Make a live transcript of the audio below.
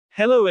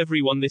Hello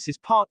everyone, this is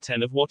part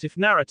 10 of What If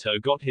Naruto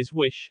Got His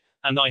Wish,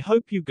 and I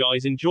hope you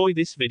guys enjoy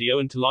this video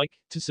and to like,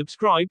 to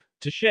subscribe,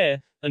 to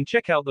share, and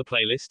check out the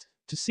playlist,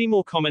 to see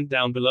more comment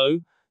down below.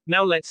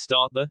 Now let's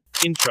start the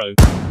intro.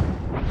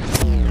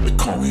 They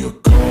call me a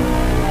god.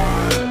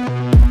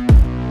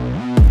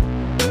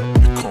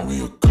 They call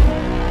me a god.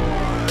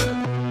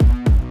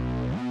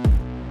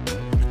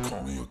 They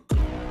call me a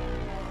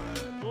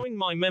god. Join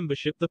my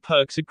membership, the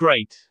perks are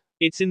great.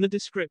 It's in the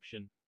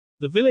description.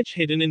 The village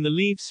hidden in the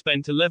leaves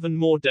spent 11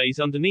 more days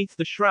underneath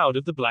the shroud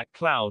of the black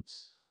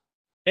clouds.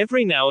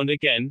 Every now and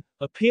again,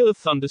 a peal of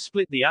thunder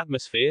split the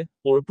atmosphere,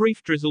 or a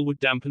brief drizzle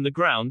would dampen the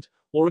ground,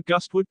 or a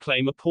gust would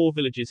claim a poor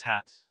villager's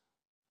hat.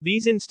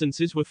 These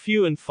instances were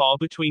few and far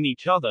between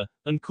each other,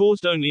 and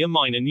caused only a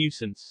minor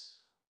nuisance.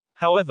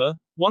 However,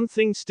 one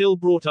thing still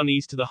brought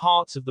unease to the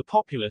hearts of the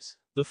populace: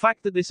 the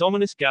fact that this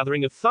ominous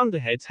gathering of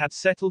thunderheads had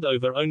settled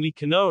over only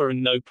Konoha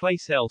and no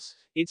place else,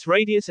 its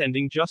radius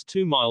ending just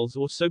 2 miles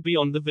or so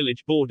beyond the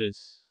village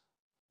borders.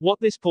 What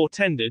this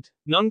portended,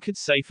 none could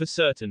say for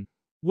certain.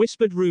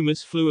 Whispered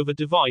rumors flew of a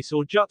device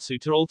or jutsu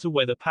to alter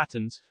weather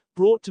patterns,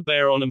 brought to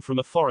bear on them from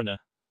a foreigner.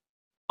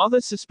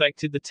 Others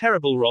suspected the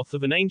terrible wrath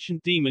of an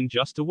ancient demon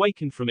just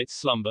awakened from its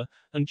slumber,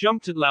 and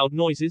jumped at loud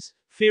noises,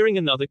 fearing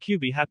another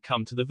Kyuubi had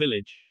come to the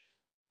village.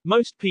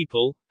 Most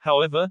people,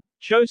 however,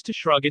 chose to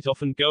shrug it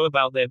off and go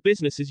about their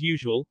business as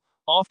usual.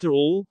 After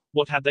all,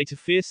 what had they to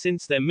fear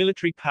since their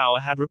military power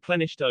had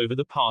replenished over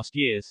the past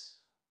years?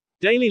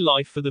 Daily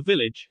life for the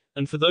village,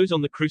 and for those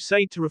on the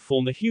crusade to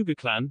reform the Hyuga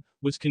clan,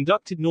 was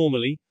conducted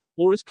normally,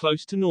 or as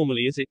close to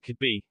normally as it could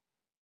be.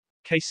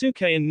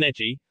 Keisuke and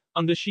Neji,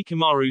 under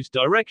Shikamaru's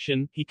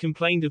direction, he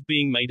complained of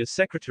being made a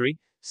secretary,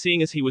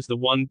 seeing as he was the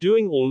one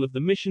doing all of the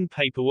mission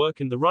paperwork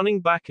and the running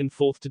back and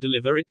forth to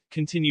deliver it,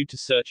 continued to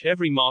search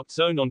every marked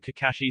zone on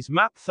Kakashi's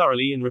map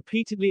thoroughly and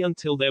repeatedly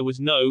until there was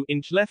no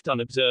inch left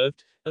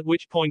unobserved, at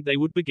which point they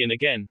would begin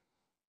again.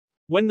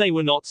 When they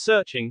were not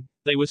searching,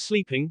 they were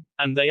sleeping,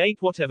 and they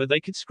ate whatever they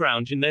could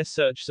scrounge in their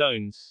search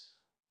zones.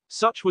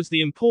 Such was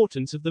the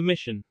importance of the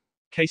mission.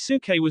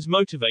 Keisuke was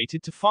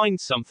motivated to find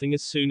something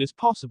as soon as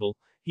possible.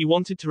 He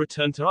wanted to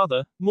return to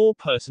other, more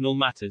personal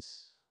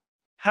matters.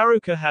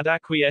 Haruka had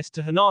acquiesced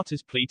to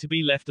Hinata's plea to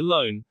be left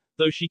alone,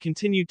 though she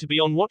continued to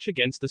be on watch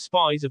against the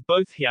spies of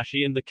both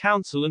Hiashi and the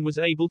council and was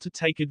able to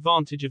take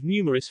advantage of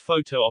numerous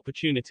photo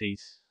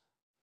opportunities.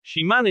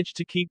 She managed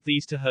to keep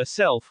these to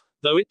herself,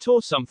 though it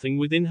tore something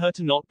within her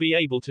to not be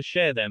able to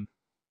share them.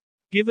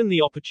 Given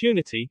the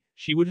opportunity,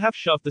 she would have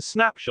shoved the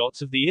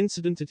snapshots of the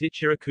incident at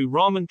Ichiraku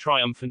Ramen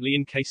triumphantly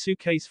in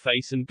Keisuke's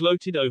face and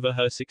gloated over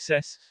her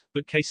success,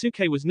 but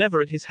Keisuke was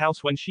never at his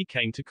house when she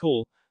came to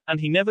call, and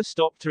he never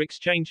stopped to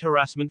exchange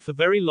harassment for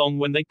very long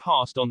when they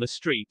passed on the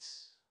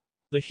streets.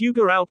 The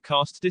Hyuga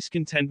outcasts'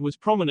 discontent was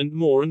prominent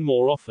more and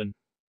more often.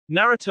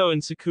 Naruto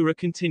and Sakura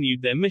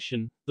continued their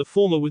mission, the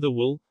former with a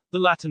will, the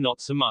latter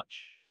not so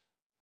much.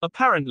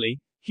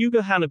 Apparently,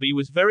 Hyuga Hanabi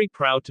was very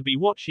proud to be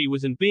what she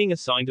was, and being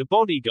assigned a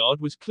bodyguard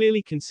was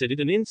clearly considered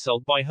an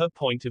insult by her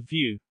point of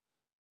view.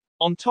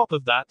 On top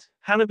of that,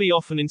 Hanabi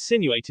often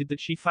insinuated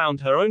that she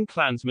found her own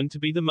clansmen to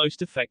be the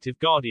most effective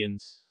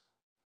guardians.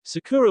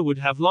 Sakura would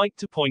have liked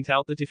to point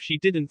out that if she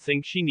didn't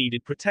think she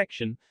needed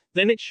protection,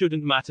 then it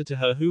shouldn't matter to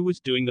her who was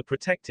doing the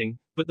protecting,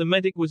 but the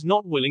medic was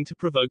not willing to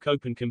provoke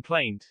open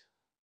complaint.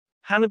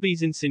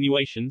 Hanabi's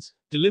insinuations,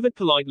 delivered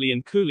politely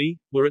and coolly,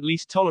 were at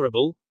least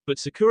tolerable, but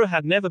Sakura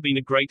had never been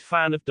a great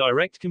fan of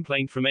direct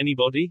complaint from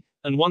anybody,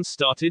 and once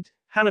started,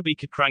 Hanabi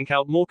could crank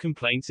out more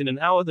complaints in an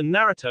hour than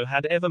Naruto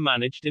had ever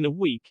managed in a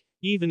week,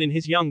 even in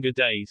his younger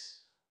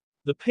days.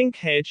 The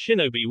pink-haired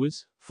shinobi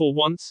was, for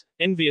once,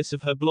 envious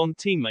of her blonde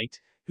teammate,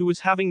 who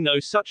was having no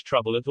such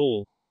trouble at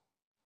all.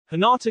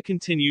 Hinata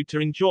continued to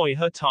enjoy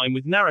her time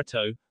with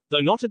Naruto, though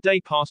not a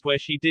day passed where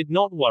she did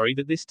not worry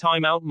that this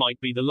time out might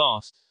be the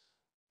last.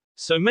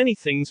 So many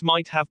things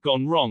might have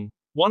gone wrong.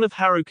 One of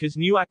Haruka's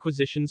new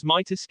acquisitions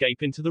might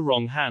escape into the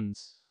wrong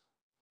hands.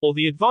 Or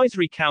the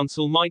advisory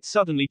council might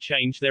suddenly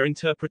change their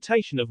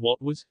interpretation of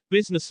what was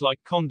businesslike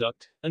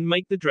conduct, and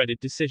make the dreaded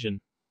decision.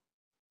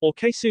 Or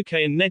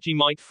Keisuke and Neji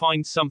might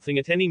find something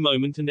at any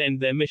moment and end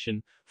their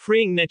mission,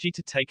 freeing Neji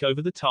to take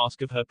over the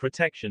task of her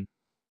protection.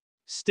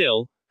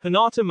 Still,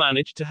 Hinata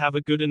managed to have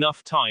a good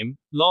enough time,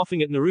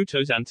 laughing at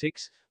Naruto's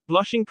antics,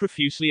 blushing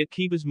profusely at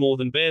Kiba's more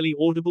than barely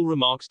audible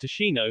remarks to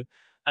Shino,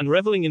 and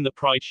reveling in the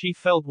pride she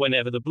felt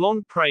whenever the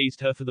blonde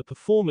praised her for the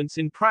performance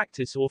in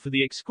practice or for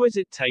the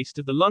exquisite taste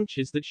of the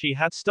lunches that she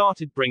had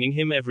started bringing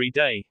him every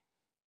day.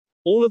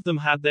 All of them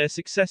had their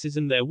successes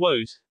and their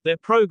woes, their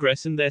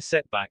progress and their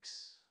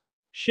setbacks.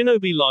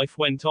 Shinobi life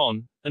went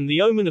on, and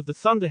the omen of the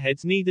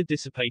thunderheads neither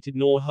dissipated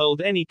nor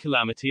hurled any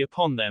calamity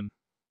upon them.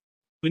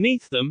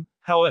 Beneath them,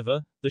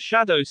 however, the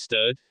shadows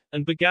stirred,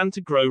 and began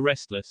to grow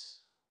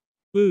restless.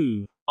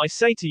 Ooh, I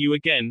say to you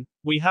again,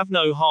 we have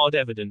no hard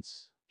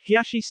evidence.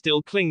 Hiashi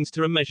still clings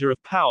to a measure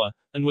of power,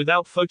 and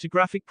without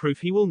photographic proof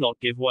he will not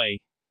give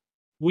way.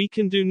 We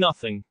can do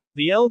nothing.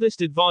 The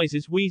eldest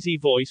advisor's wheezy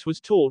voice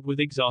was taut with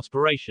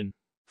exasperation.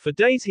 For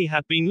days he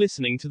had been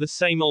listening to the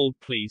same old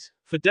pleas,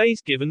 for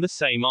days given the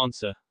same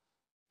answer.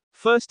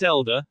 First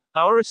Elder,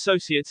 our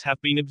associates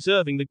have been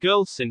observing the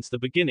girls since the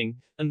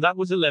beginning, and that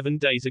was 11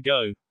 days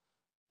ago.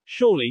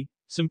 Surely,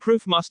 some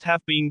proof must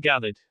have been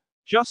gathered.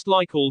 Just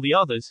like all the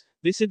others,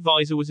 this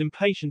advisor was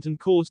impatient and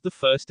caused the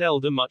First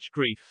Elder much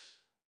grief.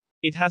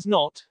 It has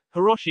not,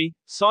 Hiroshi,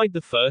 sighed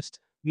the first,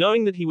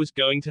 knowing that he was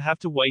going to have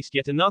to waste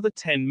yet another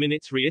 10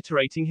 minutes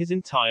reiterating his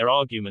entire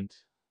argument.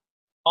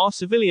 Our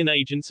civilian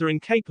agents are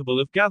incapable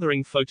of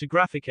gathering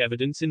photographic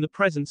evidence in the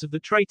presence of the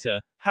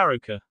traitor,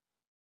 Haruka.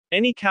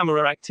 Any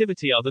camera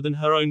activity other than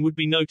her own would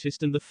be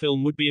noticed and the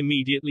film would be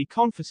immediately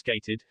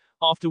confiscated,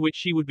 after which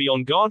she would be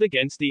on guard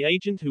against the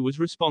agent who was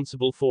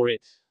responsible for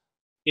it.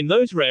 In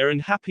those rare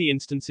and happy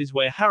instances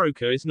where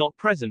Haruka is not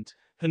present,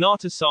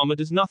 Hinata-sama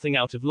does nothing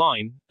out of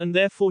line, and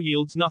therefore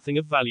yields nothing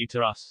of value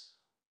to us.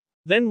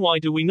 Then why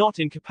do we not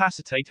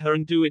incapacitate her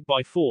and do it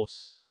by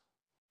force?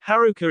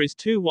 Haruka is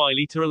too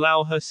wily to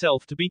allow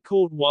herself to be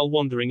caught while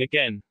wandering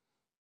again.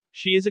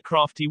 She is a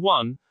crafty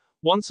one.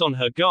 Once on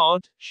her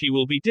guard, she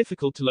will be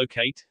difficult to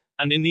locate,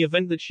 and in the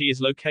event that she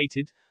is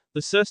located,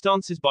 the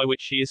circumstances by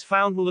which she is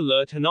found will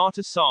alert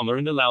Hinata-sama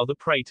and allow the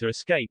prey to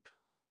escape.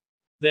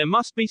 There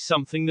must be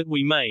something that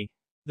we may.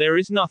 There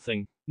is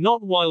nothing.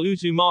 Not while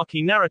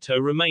Uzumaki Naruto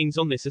remains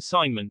on this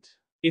assignment.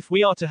 If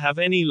we are to have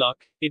any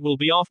luck, it will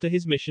be after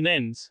his mission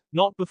ends,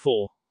 not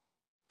before.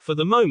 For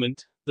the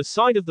moment, the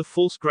side of the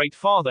false Great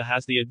Father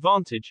has the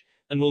advantage,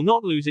 and will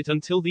not lose it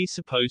until these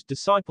supposed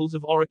disciples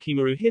of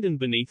Orochimaru hidden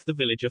beneath the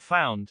village are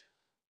found.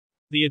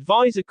 The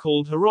advisor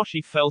called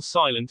Hiroshi fell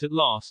silent at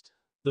last.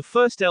 The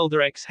First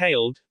Elder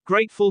exhaled,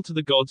 grateful to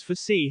the gods for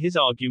seeing his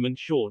argument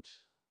short.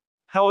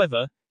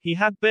 However, he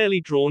had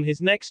barely drawn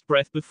his next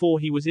breath before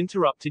he was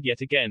interrupted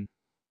yet again.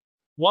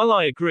 While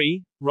I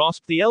agree,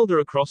 rasped the elder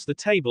across the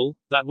table,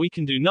 that we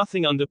can do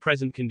nothing under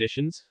present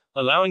conditions,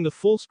 allowing the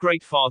false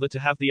Great Father to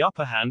have the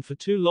upper hand for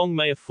too long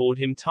may afford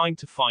him time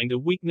to find a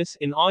weakness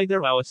in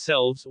either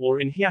ourselves or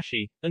in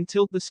Hiashi, and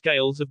tilt the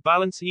scales of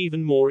balance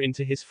even more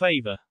into his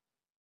favor.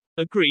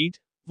 Agreed,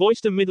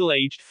 voiced a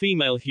middle-aged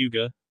female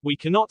Hyuga, we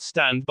cannot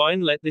stand by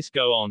and let this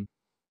go on.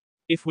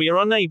 If we are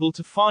unable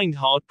to find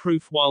hard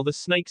proof while the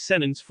Snake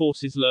Sennin's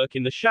forces lurk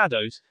in the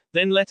shadows,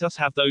 then let us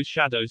have those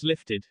shadows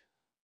lifted.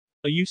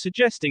 Are you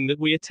suggesting that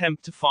we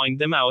attempt to find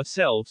them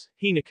ourselves,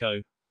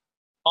 Hinako?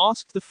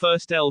 Asked the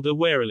First Elder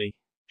warily.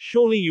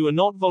 Surely you are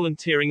not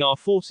volunteering our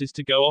forces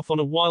to go off on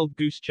a wild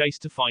goose chase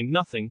to find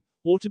nothing,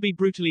 or to be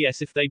brutally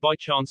as if they by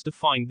chance to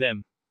find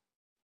them.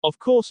 Of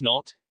course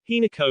not,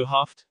 Hinako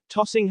huffed,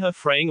 tossing her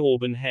fraying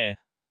auburn hair.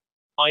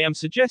 I am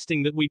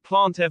suggesting that we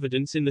plant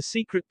evidence in the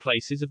secret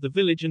places of the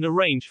village and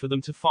arrange for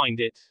them to find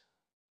it.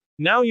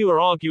 Now you are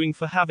arguing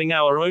for having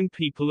our own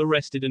people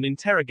arrested and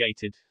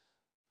interrogated.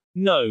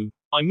 No,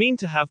 I mean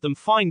to have them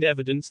find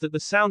evidence that the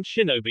Sound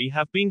Shinobi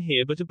have been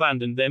here but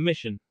abandoned their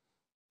mission.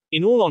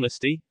 In all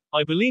honesty,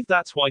 I believe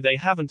that's why they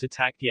haven't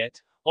attacked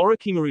yet.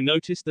 Orochimaru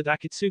noticed that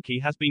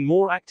Akatsuki has been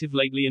more active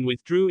lately and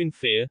withdrew in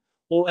fear,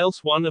 or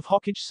else one of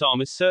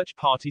Hokage-sama's search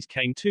parties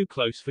came too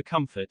close for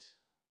comfort.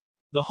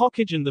 The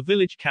Hokage and the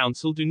village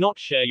council do not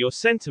share your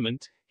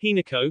sentiment,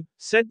 Hinako,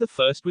 said the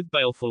first with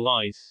baleful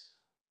eyes.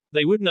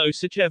 They would know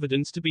such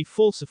evidence to be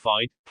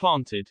falsified,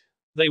 planted.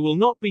 They will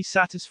not be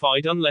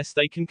satisfied unless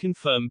they can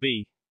confirm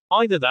B.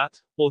 Either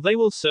that, or they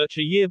will search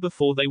a year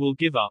before they will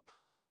give up.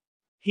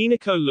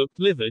 Hinako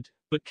looked livid,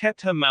 but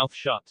kept her mouth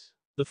shut.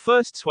 The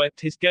first swept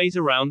his gaze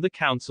around the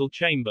council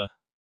chamber.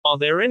 Are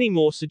there any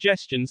more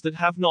suggestions that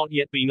have not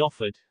yet been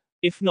offered?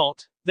 If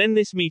not, then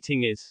this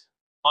meeting is.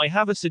 I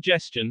have a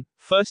suggestion,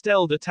 First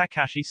Elder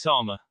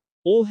Takashi-sama.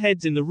 All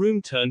heads in the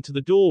room turned to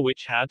the door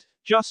which had,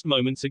 just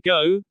moments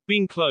ago,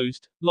 been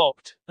closed,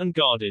 locked, and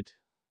guarded.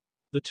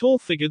 The tall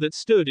figure that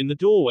stood in the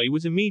doorway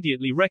was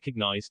immediately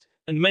recognized,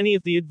 and many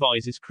of the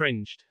advisors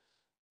cringed.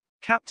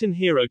 Captain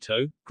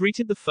Hiroto,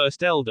 greeted the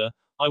First Elder,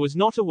 I was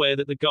not aware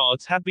that the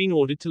guards had been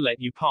ordered to let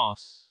you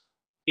pass.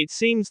 It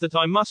seems that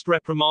I must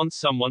reprimand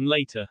someone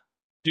later.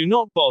 Do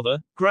not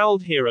bother,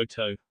 growled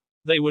Hiroto.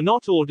 They were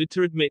not ordered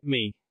to admit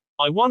me.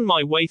 I won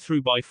my way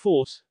through by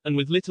force, and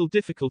with little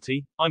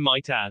difficulty, I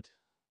might add.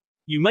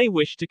 You may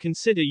wish to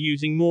consider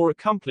using more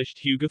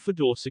accomplished Hyuga for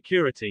door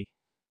security.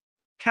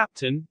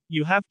 Captain,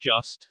 you have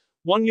just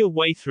won your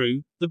way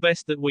through, the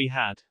best that we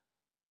had.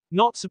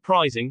 Not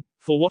surprising,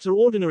 for what are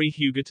ordinary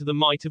Hyuga to the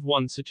might of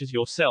one such as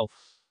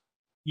yourself?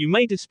 You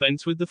may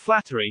dispense with the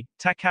flattery,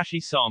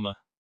 Takashi-sama.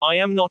 I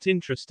am not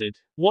interested.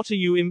 What are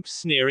you imps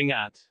sneering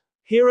at?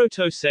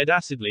 Hiroto said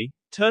acidly,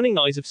 turning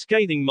eyes of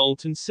scathing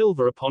molten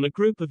silver upon a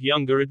group of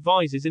younger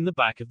advisors in the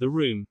back of the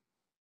room.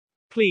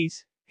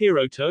 Please,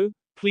 Hiroto,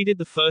 pleaded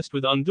the first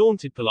with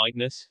undaunted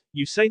politeness,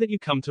 you say that you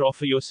come to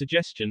offer your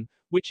suggestion,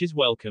 which is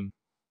welcome.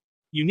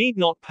 You need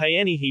not pay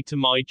any heed to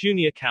my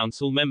junior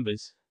council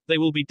members. They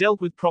will be dealt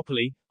with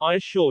properly, I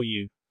assure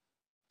you.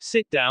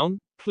 Sit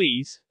down,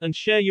 please, and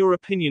share your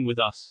opinion with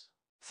us.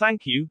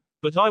 Thank you,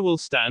 but I will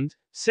stand,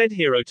 said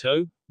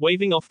Hiroto,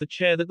 waving off the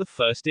chair that the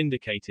first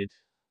indicated.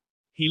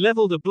 He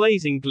leveled a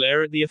blazing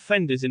glare at the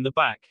offenders in the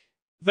back.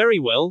 Very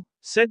well,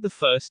 said the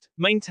first,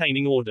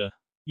 maintaining order.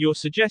 Your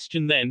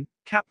suggestion then,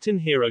 Captain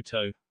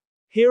Hiroto.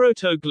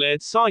 Hiroto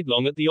glared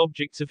sidelong at the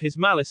objects of his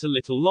malice a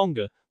little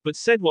longer, but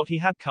said what he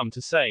had come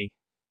to say.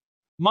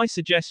 My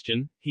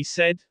suggestion, he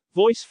said,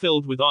 voice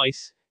filled with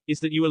ice, is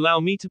that you allow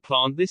me to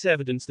plant this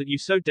evidence that you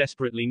so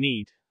desperately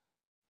need.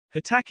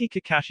 Hitaki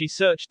Kakashi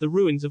searched the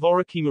ruins of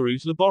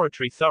Orochimaru's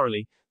laboratory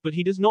thoroughly, but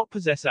he does not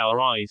possess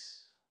our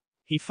eyes.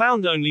 He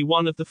found only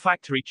one of the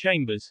factory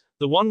chambers,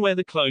 the one where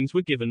the clones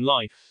were given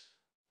life.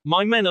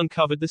 My men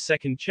uncovered the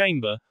second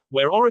chamber,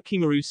 where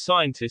Orochimaru's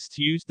scientists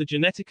used the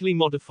genetically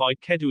modified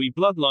Kedui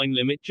bloodline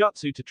limit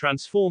jutsu to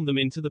transform them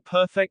into the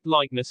perfect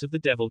likeness of the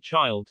devil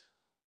child.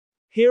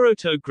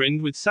 Hiroto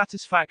grinned with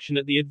satisfaction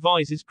at the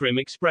advisor's grim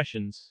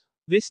expressions.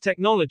 This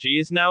technology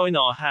is now in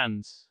our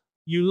hands.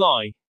 You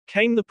lie,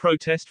 came the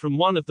protest from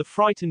one of the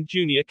frightened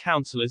junior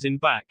counselors in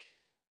back.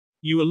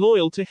 You are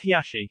loyal to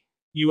Hiashi.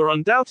 You are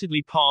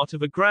undoubtedly part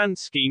of a grand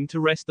scheme to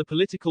wrest the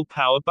political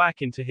power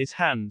back into his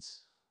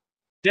hands.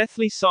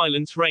 Deathly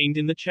silence reigned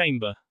in the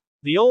chamber.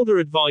 The older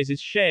advisors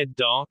shared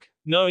dark,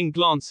 knowing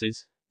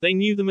glances. They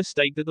knew the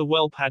mistake that the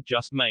whelp had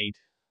just made.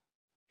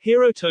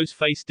 Hiroto's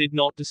face did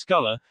not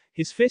discolor,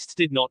 his fists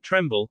did not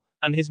tremble,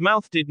 and his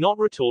mouth did not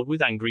retort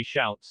with angry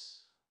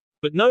shouts.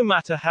 But no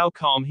matter how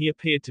calm he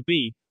appeared to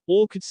be,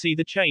 all could see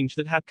the change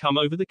that had come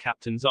over the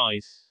captain's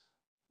eyes.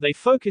 They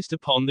focused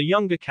upon the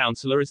younger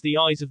counselor as the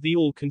eyes of the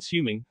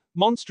all-consuming,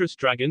 monstrous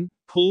dragon,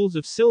 pools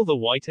of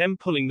silver-white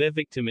pulling their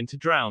victim into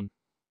drown.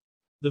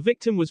 The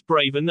victim was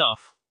brave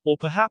enough, or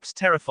perhaps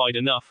terrified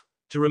enough,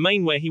 to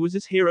remain where he was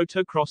as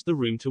Hiroto crossed the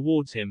room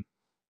towards him.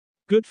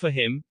 Good for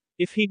him.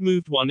 If he'd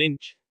moved 1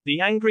 inch, the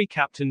angry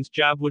captain's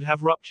jab would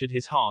have ruptured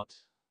his heart.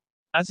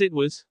 As it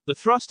was, the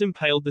thrust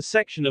impaled the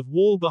section of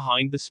wall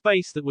behind the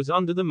space that was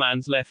under the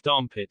man's left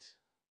armpit.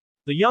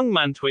 The young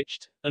man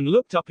twitched, and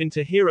looked up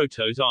into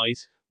Hiroto's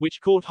eyes,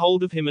 which caught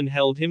hold of him and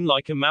held him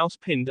like a mouse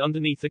pinned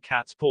underneath a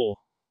cat's paw.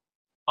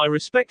 I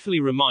respectfully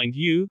remind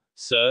you,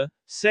 sir,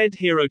 said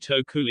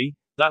Hiroto coolly,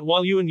 that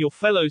while you and your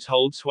fellows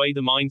hold sway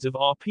the minds of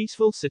our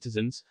peaceful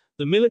citizens,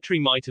 the military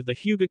might of the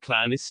Hyuga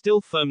clan is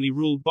still firmly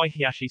ruled by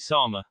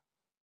Hiashi-sama.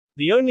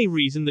 The only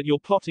reason that your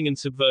plotting and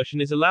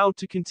subversion is allowed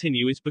to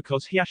continue is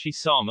because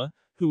Hiashi-sama,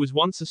 who was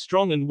once a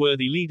strong and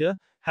worthy leader,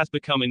 has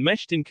become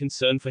enmeshed in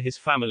concern for his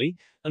family,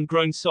 and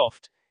grown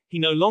soft. He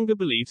no longer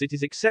believes it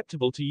is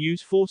acceptable to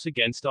use force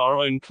against our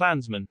own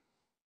clansmen.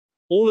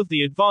 All of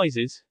the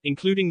advisors,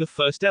 including the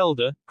first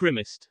elder,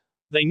 grimaced.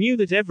 They knew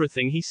that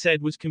everything he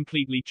said was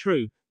completely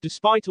true,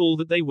 despite all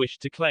that they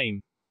wished to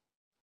claim.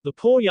 The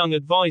poor young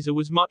advisor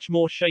was much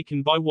more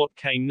shaken by what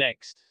came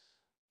next.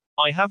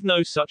 I have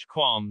no such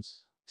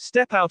qualms.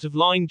 Step out of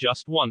line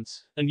just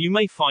once, and you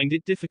may find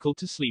it difficult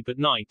to sleep at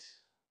night.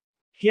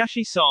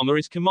 Hiashi-sama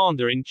is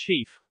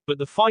commander-in-chief, but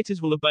the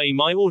fighters will obey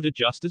my order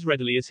just as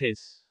readily as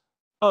his.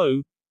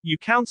 Oh, you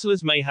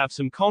counselors may have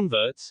some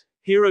converts.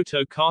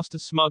 Hiroto cast a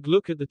smug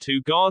look at the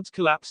 2 guards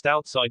collapsed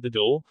outside the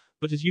door,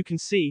 but as you can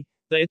see,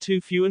 they are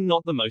too few and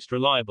not the most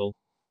reliable.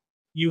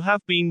 You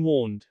have been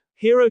warned.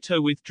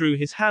 Hiroto withdrew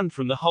his hand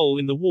from the hole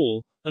in the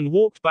wall, and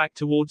walked back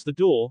towards the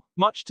door,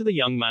 much to the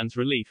young man's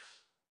relief.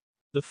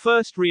 The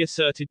first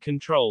reasserted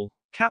control.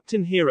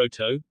 Captain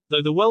Hiroto,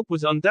 though the whelp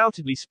was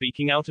undoubtedly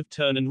speaking out of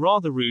turn and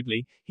rather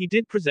rudely, he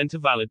did present a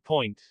valid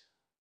point.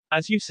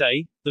 As you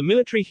say, the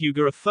military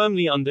Hyuga are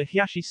firmly under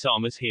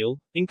Hiashi-sama's heel,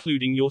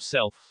 including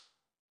yourself.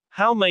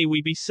 How may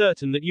we be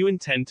certain that you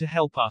intend to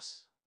help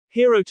us?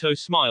 Hiroto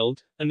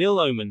smiled, an ill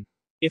omen.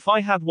 If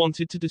I had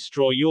wanted to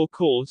destroy your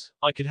cause,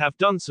 I could have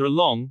done so a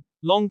long,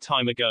 long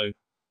time ago.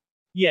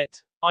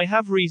 Yet, I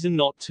have reason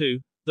not to,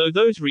 though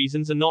those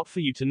reasons are not for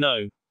you to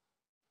know.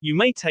 You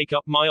may take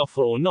up my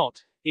offer or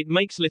not, it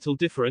makes little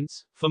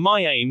difference, for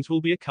my aims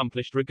will be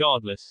accomplished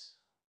regardless.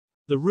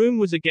 The room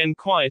was again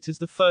quiet as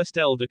the first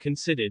elder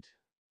considered.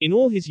 In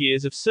all his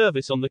years of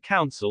service on the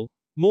council,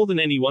 more than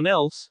anyone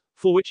else,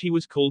 for which he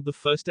was called the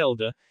first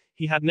elder,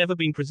 he had never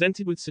been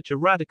presented with such a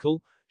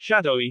radical,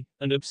 shadowy,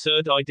 and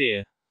absurd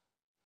idea.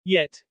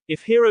 Yet,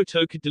 if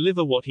Hiroto could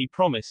deliver what he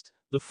promised,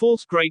 the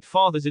false Great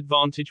Father's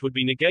advantage would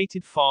be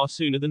negated far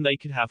sooner than they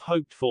could have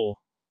hoped for.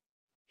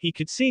 He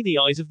could see the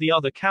eyes of the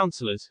other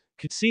counselors,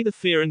 could see the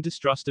fear and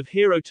distrust of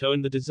Hiroto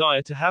and the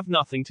desire to have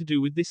nothing to do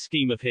with this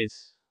scheme of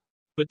his.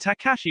 But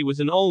Takashi was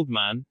an old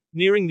man,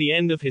 nearing the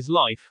end of his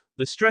life.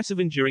 The stress of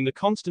enduring the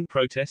constant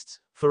protests,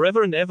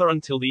 forever and ever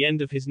until the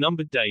end of his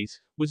numbered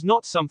days, was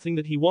not something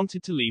that he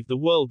wanted to leave the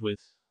world with.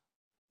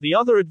 The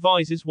other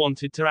advisors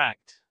wanted to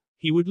act.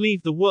 He would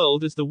leave the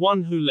world as the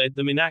one who led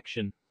them in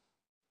action.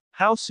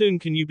 How soon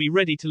can you be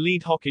ready to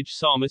lead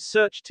Hokage-sama's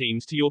search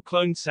teams to your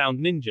cloned sound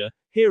ninja,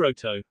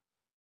 Hiroto?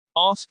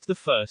 Asked the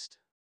first.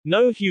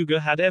 No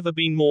Hyuga had ever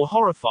been more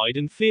horrified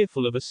and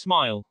fearful of a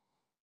smile.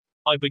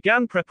 I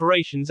began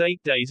preparations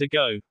 8 days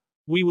ago.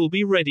 We will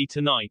be ready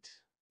tonight.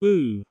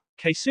 Ooh.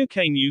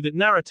 Keisuke knew that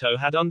Naruto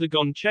had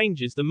undergone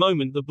changes the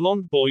moment the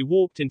blonde boy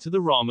walked into the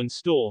ramen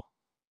store.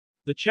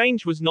 The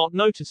change was not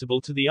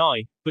noticeable to the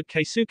eye, but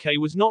Keisuke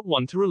was not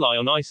one to rely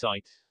on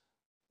eyesight.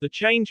 The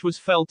change was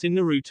felt in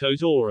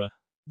Naruto's aura.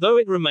 Though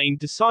it remained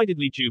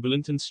decidedly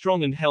jubilant and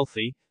strong and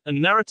healthy, and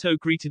Naruto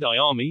greeted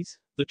Ayami's,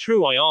 the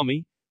true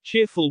Ayami,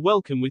 cheerful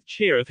welcome with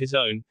cheer of his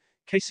own,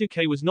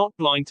 Keisuke was not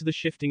blind to the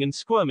shifting and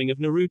squirming of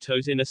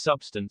Naruto's inner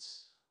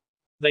substance.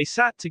 They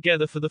sat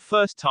together for the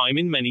first time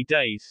in many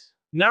days.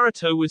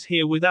 Naruto was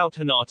here without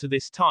Hinata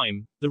this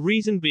time, the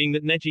reason being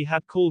that Neji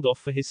had called off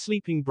for his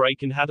sleeping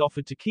break and had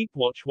offered to keep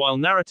watch while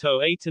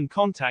Naruto ate and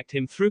contact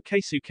him through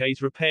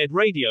Keisuke's repaired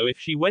radio if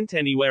she went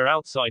anywhere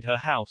outside her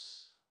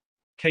house.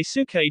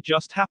 Keisuke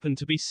just happened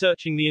to be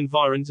searching the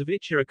environs of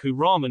Ichiraku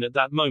Ramen at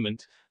that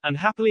moment, and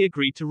happily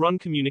agreed to run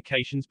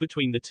communications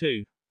between the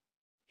two.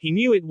 He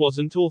knew it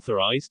wasn't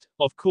authorized,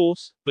 of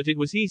course, but it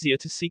was easier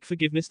to seek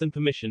forgiveness than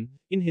permission,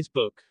 in his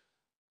book.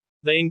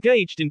 They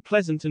engaged in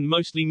pleasant and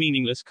mostly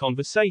meaningless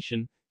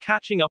conversation,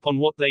 catching up on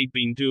what they'd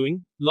been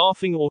doing,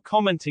 laughing or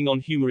commenting on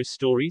humorous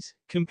stories,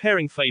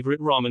 comparing favorite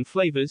ramen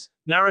flavors.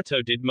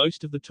 Naruto did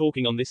most of the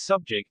talking on this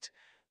subject,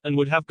 and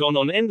would have gone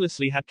on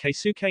endlessly had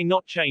Keisuke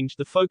not changed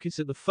the focus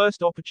at the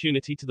first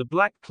opportunity to the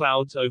black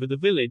clouds over the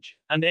village,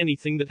 and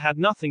anything that had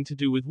nothing to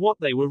do with what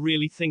they were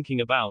really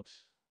thinking about.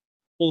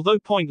 Although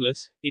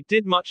pointless, it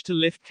did much to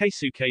lift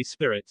Keisuke's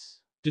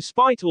spirits.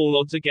 Despite all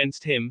odds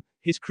against him,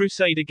 his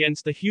crusade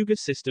against the Hyuga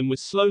system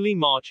was slowly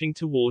marching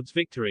towards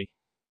victory.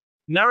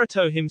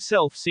 Naruto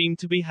himself seemed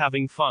to be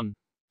having fun.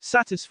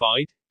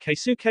 Satisfied,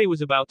 Keisuke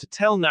was about to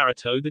tell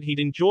Naruto that he'd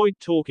enjoyed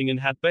talking and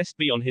had best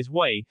be on his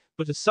way,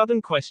 but a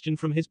sudden question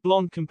from his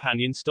blonde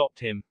companion stopped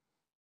him.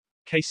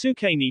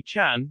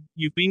 Keisuke-ni-chan,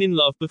 you've been in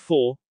love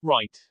before,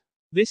 right?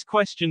 This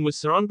question was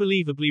so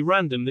unbelievably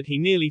random that he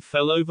nearly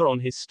fell over on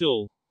his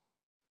stool.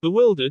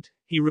 Bewildered,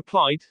 he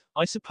replied,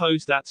 I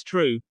suppose that's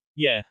true,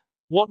 yeah.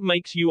 What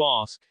makes you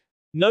ask?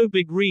 No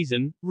big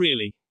reason,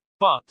 really.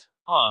 But,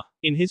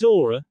 in his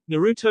aura,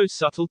 Naruto's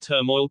subtle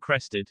turmoil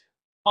crested.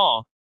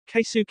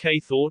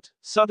 Keisuke thought,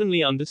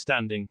 suddenly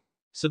understanding.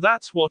 So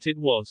that's what it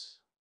was.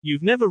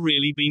 You've never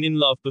really been in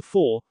love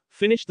before,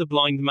 finished the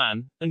blind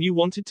man, and you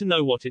wanted to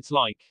know what it's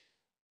like.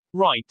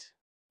 Right.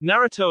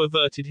 Naruto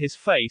averted his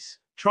face,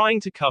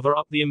 trying to cover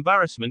up the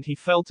embarrassment he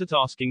felt at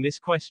asking this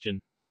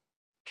question.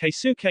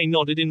 Keisuke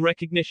nodded in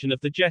recognition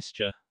of the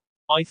gesture.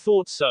 I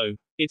thought so.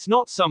 It's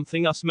not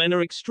something us men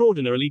are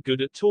extraordinarily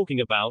good at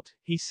talking about,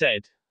 he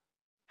said.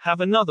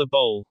 Have another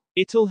bowl.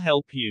 It'll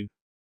help you.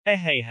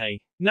 Hey.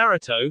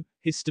 Naruto,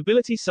 his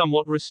stability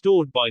somewhat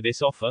restored by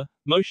this offer,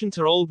 motioned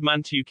to old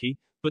man Tuki,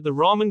 but the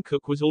ramen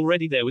cook was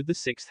already there with the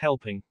sixth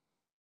helping.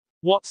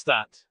 What's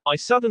that? I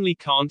suddenly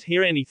can't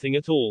hear anything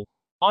at all.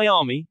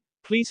 Ayami,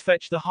 please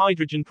fetch the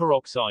hydrogen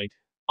peroxide.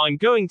 I'm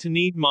going to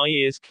need my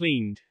ears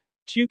cleaned.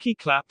 Tuki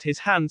clapped his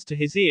hands to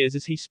his ears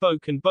as he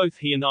spoke and both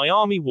he and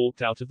Ayami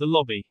walked out of the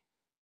lobby.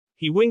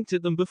 He winked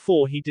at them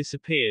before he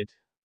disappeared.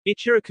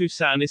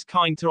 Ichiraku-san is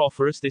kind to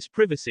offer us this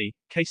privacy,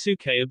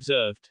 Keisuke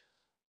observed.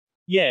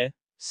 Yeah,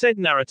 said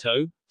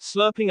Naruto,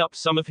 slurping up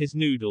some of his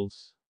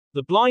noodles.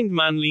 The blind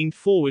man leaned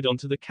forward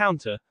onto the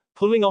counter,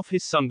 pulling off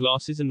his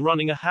sunglasses and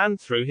running a hand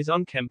through his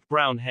unkempt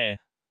brown hair.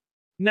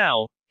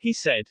 Now, he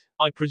said,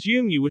 I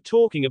presume you were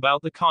talking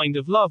about the kind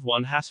of love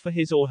one has for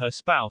his or her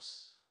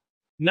spouse.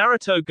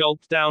 Naruto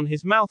gulped down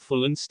his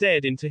mouthful and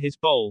stared into his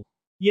bowl.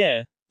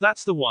 Yeah,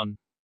 that's the one.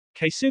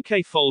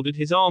 Keisuke folded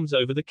his arms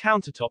over the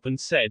countertop and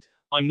said,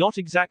 I'm not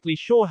exactly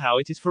sure how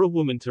it is for a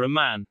woman to a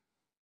man.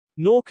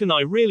 Nor can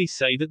I really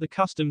say that the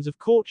customs of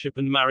courtship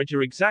and marriage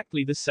are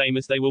exactly the same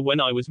as they were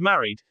when I was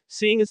married,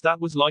 seeing as that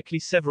was likely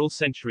several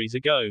centuries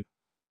ago.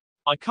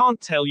 I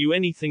can't tell you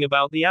anything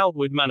about the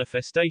outward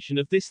manifestation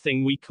of this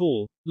thing we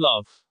call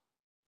love.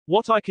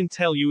 What I can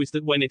tell you is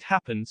that when it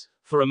happens,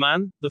 for a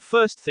man, the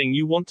first thing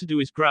you want to do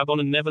is grab on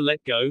and never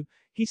let go,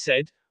 he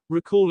said,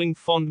 recalling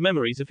fond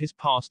memories of his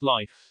past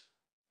life.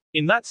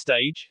 In that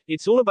stage,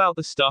 it's all about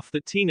the stuff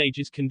that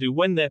teenagers can do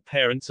when their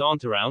parents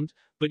aren't around,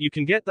 but you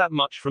can get that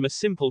much from a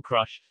simple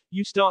crush.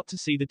 You start to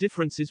see the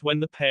differences when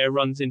the pair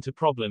runs into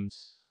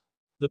problems.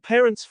 The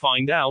parents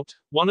find out,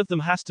 one of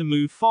them has to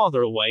move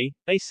farther away,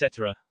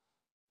 etc.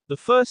 The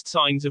first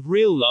signs of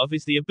real love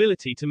is the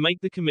ability to make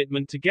the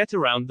commitment to get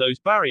around those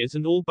barriers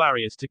and all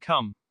barriers to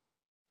come.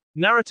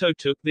 Naruto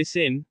took this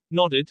in,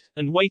 nodded,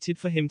 and waited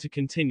for him to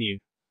continue.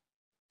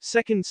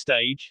 Second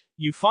stage,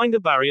 you find a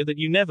barrier that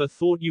you never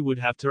thought you would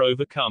have to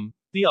overcome,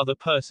 the other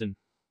person.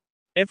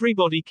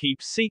 Everybody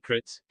keeps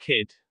secrets,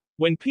 kid.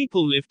 When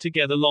people live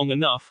together long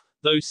enough,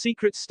 those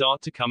secrets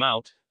start to come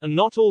out, and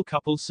not all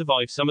couples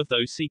survive some of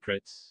those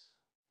secrets.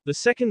 The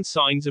second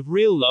signs of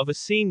real love are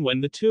seen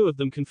when the two of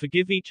them can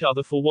forgive each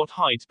other for what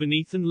hides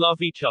beneath and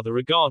love each other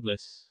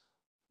regardless.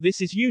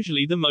 This is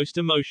usually the most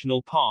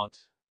emotional part.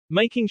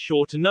 Making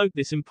sure to note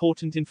this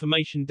important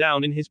information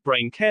down in his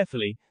brain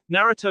carefully,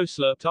 Naruto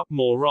slurped up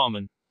more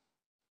ramen.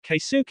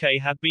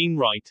 Keisuke had been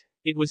right.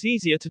 It was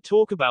easier to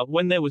talk about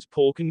when there was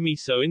pork and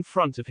miso in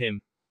front of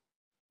him.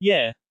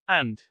 Yeah,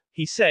 and,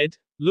 he said,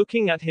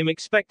 looking at him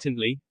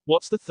expectantly,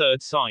 what's the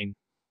third sign?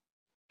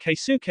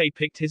 Keisuke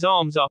picked his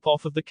arms up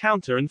off of the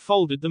counter and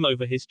folded them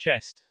over his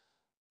chest.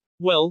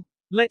 Well,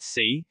 let's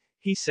see,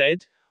 he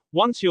said.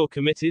 Once you're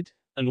committed,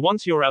 and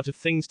once you're out of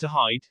things to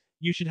hide,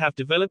 you should have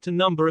developed a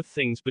number of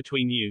things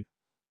between you.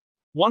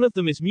 One of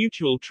them is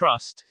mutual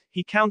trust,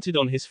 he counted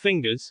on his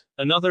fingers,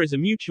 another is a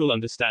mutual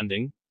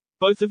understanding,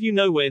 Both of you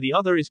know where the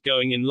other is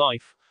going in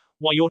life,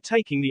 why you're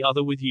taking the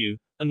other with you,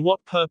 and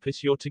what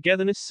purpose your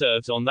togetherness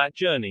serves on that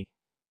journey.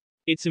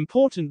 It's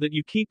important that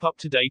you keep up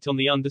to date on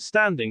the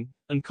understanding,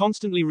 and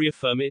constantly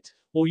reaffirm it,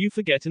 or you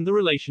forget and the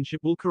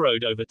relationship will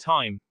corrode over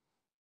time.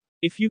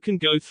 If you can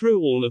go through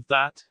all of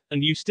that,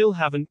 and you still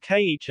haven't kissed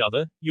each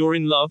other, you're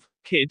in love,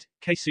 kid,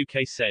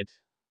 Keisuke said.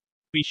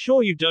 Be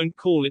sure you don't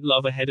call it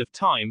love ahead of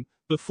time,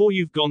 before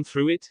you've gone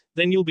through it,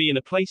 then you'll be in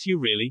a place you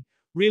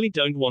really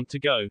don't want to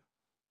go.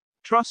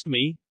 Trust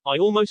me, I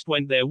almost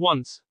went there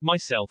once,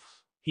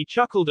 myself. He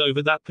chuckled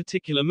over that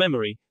particular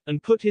memory,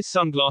 and put his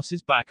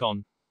sunglasses back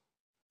on.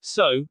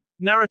 So,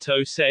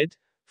 Naruto said,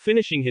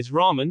 finishing his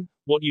ramen,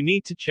 what you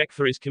need to check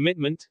for is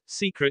commitment,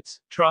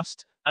 secrets,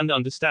 trust, and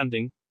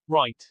understanding,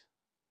 right?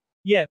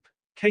 Yep,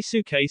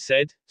 Keisuke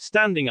said,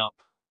 standing up.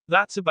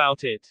 That's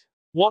about it.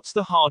 What's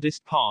the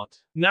hardest part?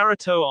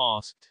 Naruto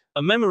asked.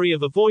 A memory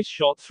of a voice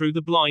shot through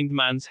the blind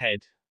man's head.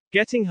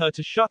 Getting her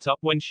to shut up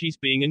when she's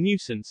being a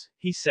nuisance,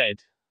 he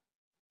said.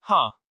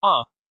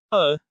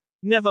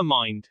 Never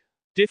mind.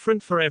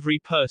 Different for every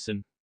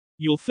person.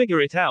 You'll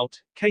figure it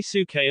out,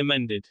 Keisuke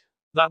amended.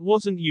 That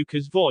wasn't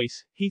Yuka's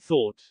voice, he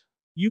thought.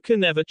 Yuka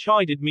never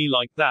chided me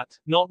like that,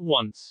 not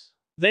once.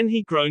 Then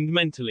he groaned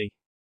mentally.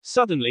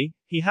 Suddenly,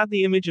 he had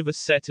the image of a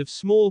set of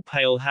small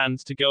pale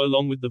hands to go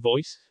along with the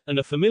voice, and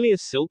a familiar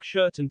silk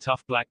shirt and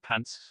tough black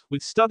pants,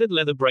 with studded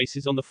leather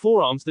braces on the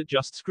forearms that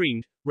just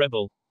screamed,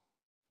 rebel.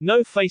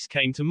 No face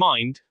came to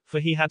mind, for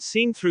he had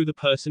seen through the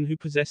person who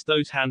possessed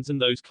those hands and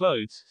those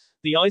clothes.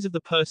 The eyes of the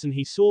person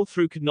he saw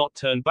through could not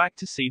turn back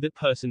to see that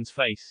person's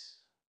face.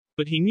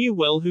 But he knew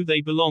well who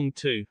they belonged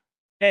to.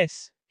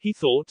 He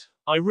thought,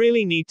 I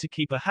really need to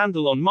keep a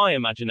handle on my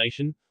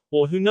imagination,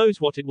 or who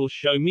knows what it will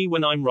show me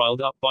when I'm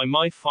riled up by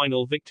my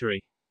final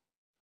victory.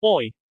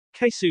 Oi,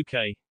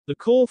 Keisuke. The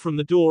call from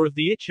the door of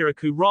the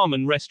Ichiraku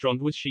ramen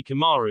restaurant was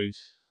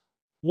Shikamaru's.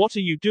 What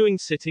are you doing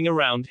sitting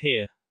around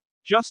here?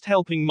 Just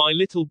helping my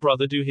little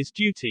brother do his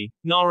duty,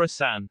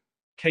 Nara-san.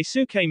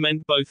 Keisuke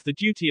meant both the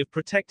duty of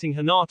protecting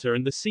Hinata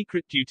and the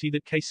secret duty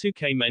that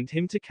Keisuke meant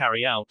him to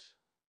carry out.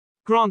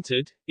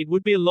 Granted, it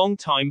would be a long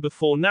time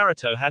before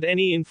Naruto had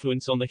any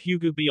influence on the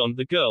Hyuga beyond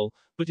the girl,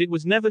 but it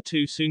was never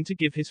too soon to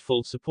give his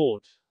full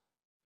support.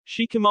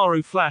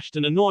 Shikamaru flashed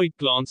an annoyed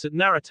glance at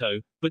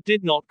Naruto, but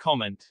did not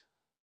comment.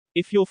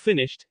 If you're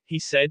finished, he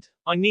said,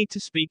 I need to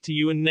speak to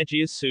you and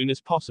Neji as soon as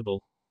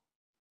possible.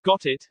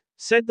 Got it,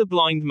 said the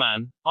blind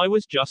man, I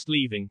was just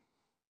leaving.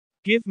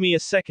 Give me a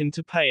second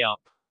to pay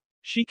up.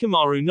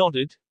 Shikamaru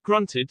nodded,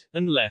 grunted,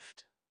 and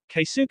left.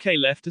 Keisuke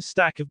left a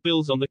stack of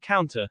bills on the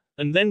counter,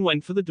 and then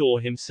went for the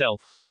door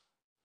himself.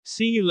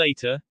 See you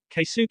later,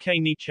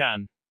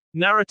 Keisuke-ni-chan.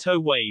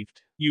 Naruto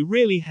waved. You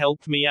really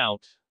helped me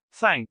out.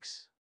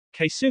 Thanks.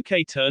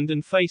 Keisuke turned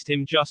and faced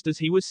him just as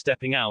he was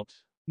stepping out.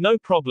 No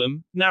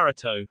problem,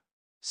 Naruto.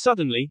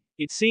 Suddenly,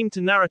 it seemed to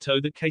Naruto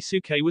that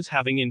Keisuke was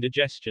having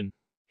indigestion.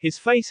 His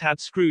face had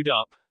screwed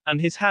up, and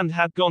his hand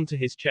had gone to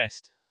his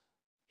chest.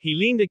 He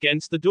leaned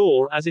against the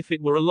door as if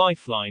it were a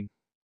lifeline.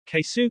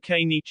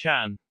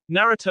 Keisuke-ni-chan.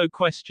 Naruto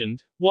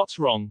questioned, what's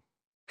wrong?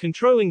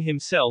 Controlling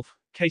himself,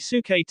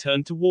 Keisuke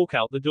turned to walk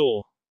out the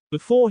door.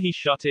 Before he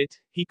shut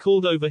it, he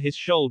called over his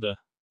shoulder.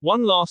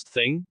 One last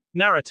thing,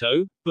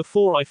 Naruto,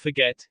 before I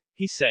forget,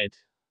 he said.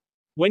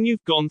 When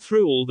you've gone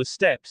through all the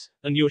steps,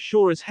 and you're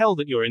sure as hell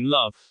that you're in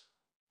love,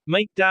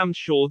 make damn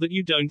sure that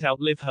you don't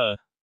outlive her.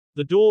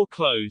 The door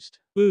closed.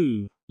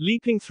 Ooh.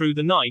 Leaping through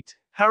the night,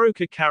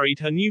 Haruka carried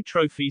her new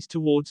trophies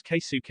towards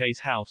Keisuke's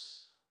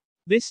house.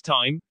 This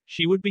time,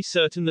 she would be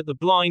certain that the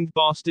blind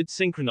bastard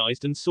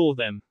synchronized and saw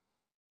them.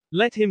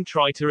 Let him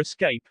try to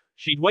escape,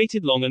 she'd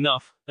waited long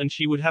enough, and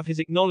she would have his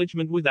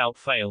acknowledgement without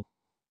fail.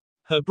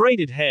 Her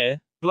braided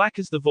hair, black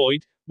as the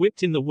void,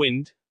 whipped in the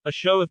wind, a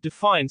show of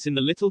defiance in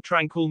the little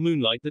tranquil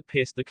moonlight that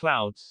pierced the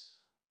clouds.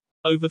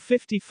 Over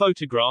 50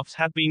 photographs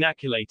had been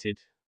accoladed.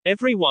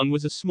 Every one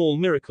was a small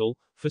miracle,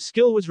 for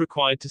skill was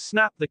required to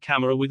snap the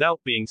camera without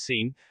being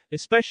seen,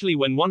 especially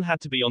when one had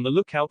to be on the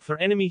lookout for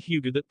enemy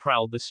Hyuga that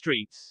prowled the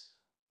streets.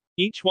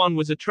 Each one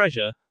was a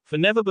treasure, for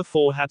never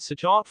before had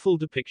such artful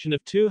depiction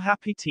of two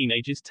happy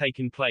teenagers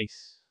taken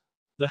place.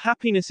 The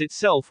happiness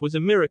itself was a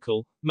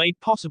miracle, made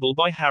possible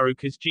by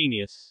Haruka's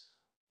genius.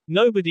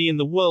 Nobody in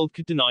the world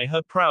could deny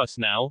her prowess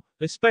now,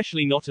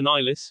 especially not an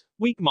eyeless,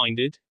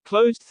 weak-minded,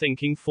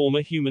 closed-thinking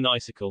former human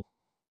icicle.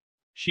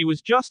 She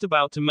was just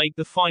about to make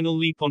the final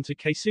leap onto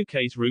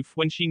Keisuke's roof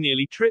when she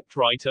nearly tripped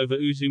right over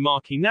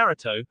Uzumaki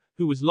Naruto,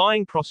 who was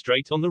lying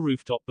prostrate on the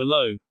rooftop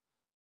below.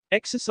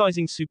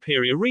 Exercising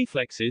superior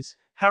reflexes,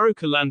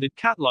 Haruka landed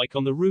cat-like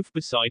on the roof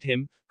beside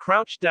him,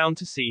 crouched down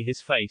to see his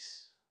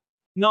face.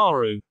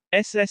 Naru.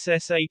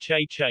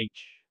 SSSHHH.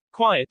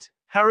 Quiet,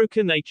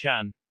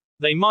 Haruka-ne-chan.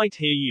 They might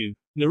hear you.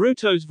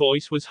 Naruto's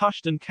voice was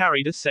hushed and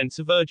carried a sense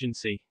of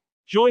urgency.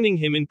 Joining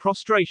him in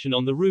prostration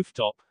on the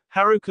rooftop,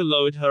 Haruka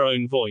lowered her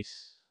own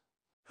voice.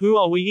 Who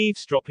are we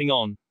eavesdropping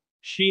on?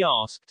 She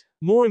asked.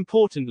 More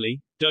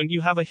importantly, don't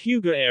you have a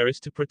Hyuga heiress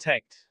to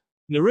protect?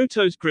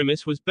 Naruto's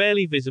grimace was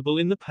barely visible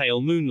in the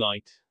pale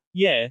moonlight.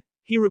 Yeah,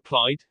 he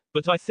replied,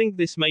 but I think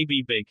this may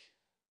be big.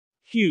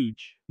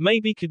 Huge.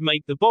 Maybe could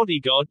make the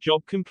bodyguard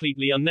job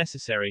completely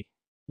unnecessary.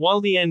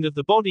 While the end of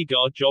the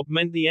bodyguard job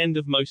meant the end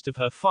of most of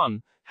her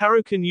fun,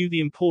 Haruka knew the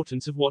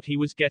importance of what he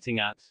was getting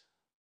at.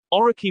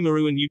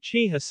 Orochimaru and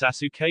Uchiha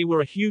Sasuke were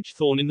a huge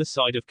thorn in the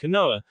side of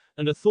Konoha,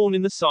 and a thorn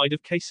in the side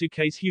of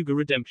Keisuke's Hyuga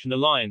Redemption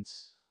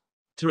Alliance.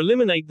 To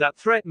eliminate that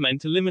threat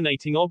meant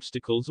eliminating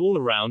obstacles all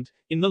around,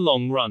 in the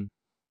long run.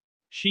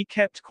 She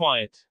kept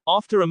quiet.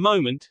 After a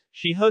moment,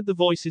 she heard the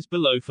voices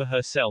below for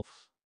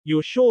herself.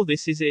 "You're sure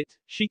this is it,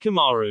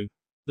 Shikamaru?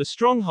 The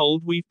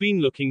stronghold we've been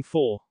looking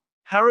for?"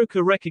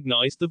 Haruka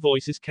recognized the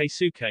voice as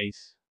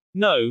Keisuke's.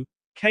 "No,"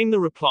 came the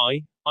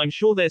reply, "I'm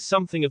sure there's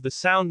something of the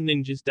sound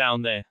ninjas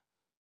down there.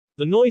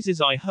 The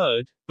noises I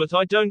heard, but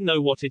I don't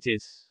know what it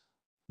is.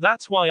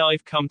 That's why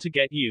I've come to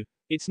get you.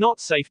 It's not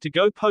safe to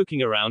go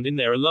poking around in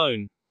there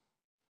alone.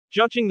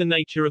 Judging the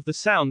nature of the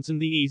sounds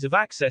and the ease of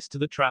access to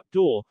the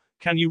trapdoor,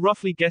 can you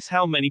roughly guess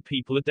how many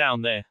people are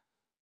down there?"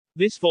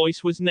 This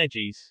voice was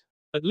Neji's.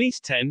 "At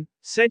least 10,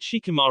 said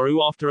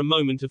Shikamaru after a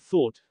moment of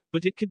thought,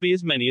 "but it could be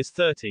as many as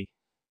 30.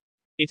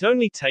 "It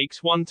only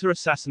takes one to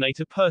assassinate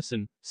a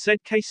person,"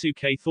 said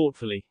Keisuke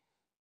thoughtfully.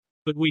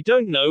 "But we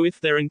don't know if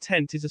their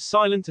intent is a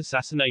silent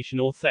assassination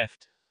or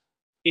theft.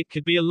 It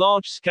could be a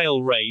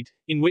large-scale raid,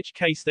 in which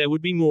case there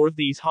would be more of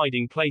these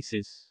hiding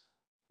places."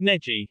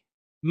 Neji.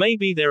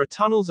 "Maybe there are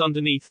tunnels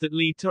underneath that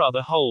lead to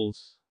other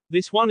holes.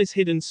 This one is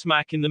hidden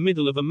smack in the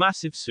middle of a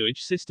massive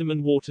sewage system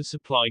and water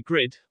supply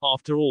grid,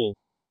 after all."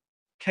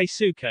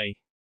 Keisuke.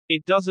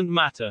 "It doesn't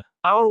matter.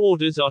 Our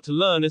orders are to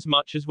learn as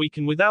much as we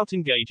can without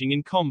engaging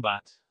in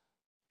combat."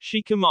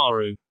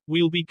 Shikamaru.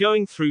 "We'll be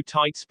going through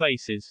tight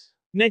spaces."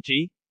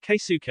 Neji.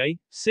 Keisuke,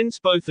 since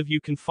both of you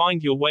can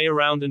find your way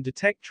around and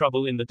detect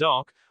trouble in the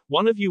dark,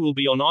 one of you will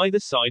be on either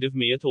side of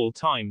me at all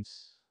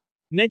times.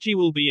 Neji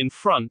will be in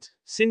front,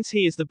 since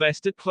he is the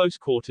best at close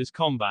quarters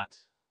combat.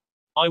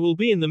 I will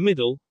be in the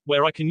middle,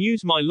 where I can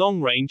use my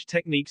long-range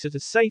techniques at a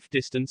safe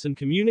distance and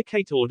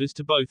communicate orders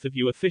to both of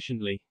you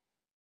efficiently.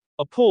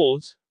 A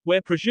pause,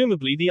 where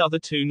presumably the other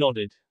two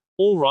nodded.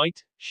 "All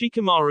right,"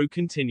 Shikamaru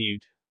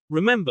continued.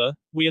 "Remember,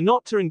 we are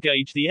not to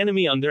engage the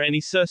enemy under any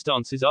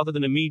circumstances other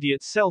than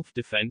immediate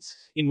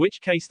self-defense, in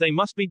which case they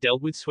must be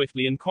dealt with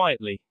swiftly and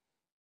quietly.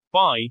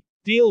 By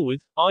deal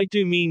with, I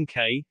do mean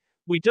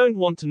we don't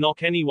want to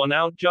knock anyone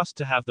out just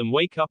to have them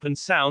wake up and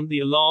sound the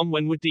alarm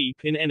when we're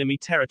deep in enemy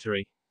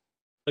territory.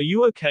 Are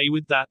you okay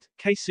with that,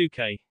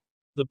 Keisuke?"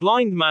 The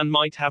blind man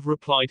might have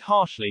replied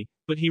harshly,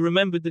 but he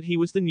remembered that he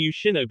was the new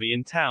shinobi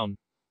in town.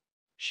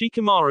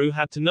 Shikamaru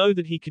had to know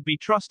that he could be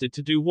trusted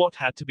to do what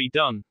had to be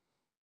done.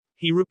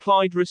 He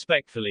replied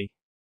respectfully.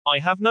 "I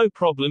have no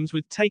problems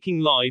with taking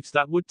lives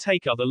that would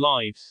take other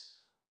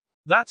lives."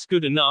 "That's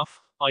good enough,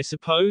 I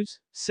suppose,"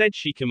 said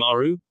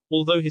Shikamaru,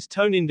 although his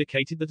tone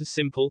indicated that a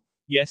simple,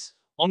 yes,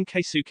 on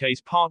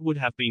Keisuke's part would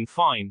have been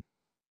fine.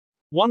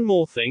 "One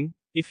more thing,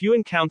 if you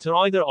encounter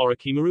either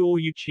Orochimaru or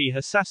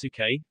Uchiha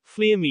Sasuke,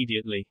 flee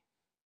immediately.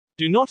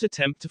 Do not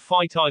attempt to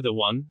fight either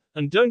one,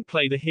 and don't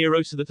play the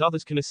hero so that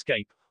others can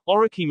escape.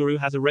 Orochimaru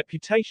has a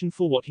reputation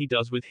for what he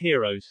does with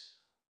heroes."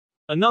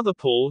 Another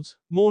pause,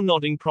 more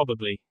nodding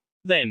probably.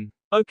 Then,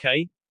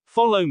 "Okay,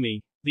 follow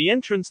me. The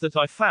entrance that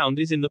I found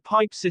is in the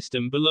pipe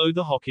system below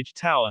the Hokage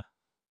Tower."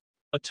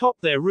 Atop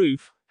their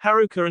roof,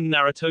 Haruka and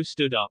Naruto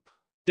stood up.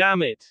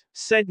 "Damn it,"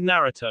 said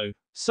Naruto.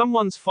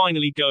 "Someone's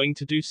finally going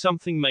to do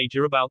something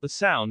major about the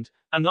sound,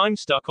 and I'm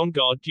stuck on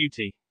guard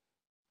duty."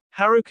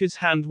 Haruka's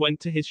hand went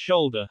to his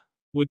shoulder.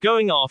 "We're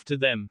going after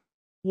them."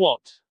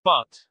 "What?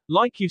 But,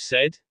 like you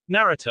said,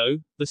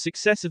 Naruto, the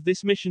success of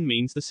this mission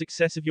means the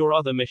success of your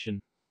other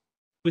mission.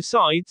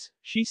 Besides,"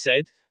 she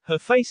said, her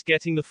face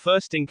getting the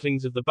first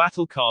inklings of the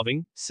battle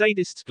carving,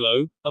 sadist's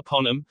glow,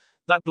 upon him,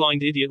 "that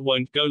blind idiot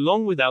won't go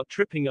long without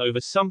tripping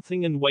over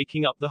something and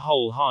waking up the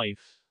whole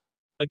hive.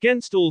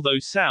 Against all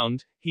those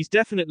sound, he's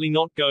definitely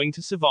not going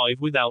to survive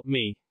without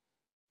me.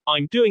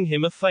 I'm doing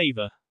him a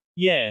favor.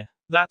 Yeah,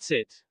 that's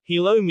it.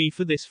 He'll owe me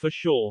for this for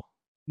sure."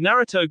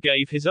 Naruto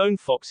gave his own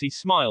foxy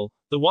smile,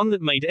 the one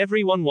that made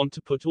everyone want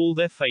to put all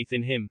their faith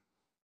in him.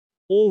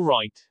 All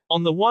right.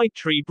 On the wide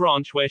tree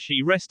branch where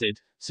she rested,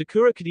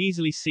 Sakura could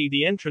easily see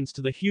the entrance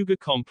to the Hyuga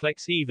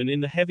complex even in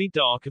the heavy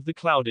dark of the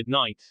clouded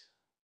night.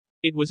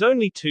 It was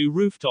only 2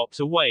 rooftops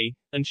away,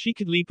 and she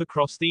could leap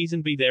across these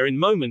and be there in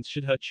moments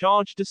should her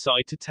charge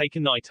decide to take a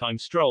nighttime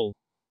stroll.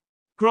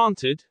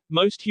 Granted,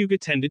 most Hyuga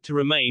tended to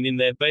remain in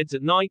their beds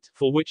at night,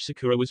 for which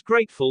Sakura was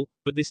grateful,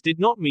 but this did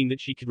not mean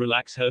that she could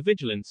relax her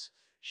vigilance.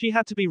 She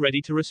had to be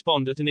ready to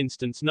respond at an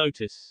instant's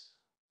notice.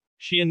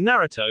 She and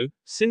Naruto,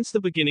 since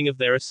the beginning of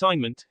their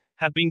assignment,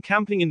 had been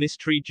camping in this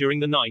tree during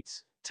the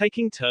nights,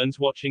 taking turns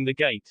watching the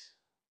gate.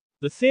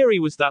 The theory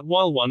was that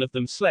while one of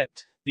them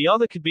slept, the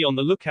other could be on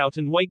the lookout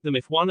and wake them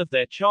if one of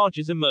their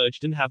charges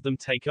emerged and have them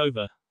take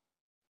over.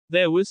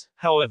 There was,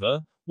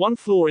 however, one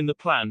flaw in the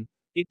plan.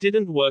 It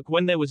didn't work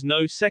when there was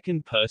no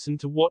second person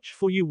to watch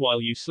for you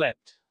while you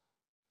slept.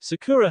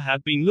 Sakura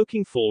had been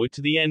looking forward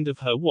to the end of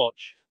her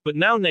watch, but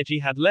now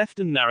Neji had left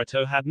and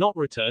Naruto had not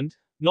returned.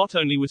 Not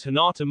only was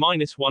Hinata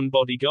 -1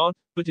 bodyguard,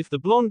 but if the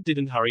blonde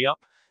didn't hurry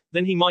up,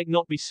 then he might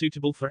not be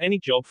suitable for any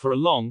job for a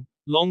long,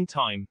 long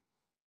time.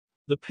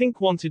 The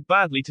pink wanted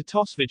badly to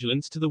toss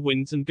vigilance to the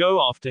winds and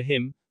go after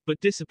him, but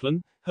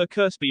discipline, her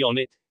curse be on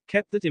it,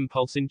 kept that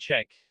impulse in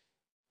check.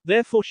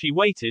 Therefore she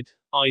waited,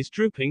 eyes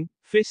drooping,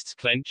 fists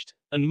clenched,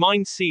 and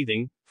mind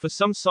seething, for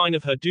some sign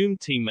of her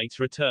doomed teammate's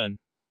return.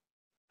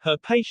 Her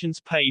patience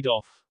paid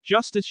off.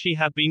 Just as she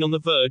had been on the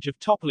verge of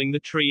toppling the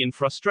tree in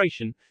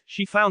frustration,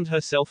 she found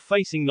herself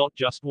facing not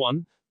just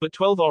one, but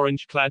 12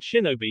 orange-clad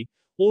shinobi,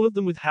 all of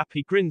them with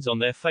happy grins on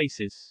their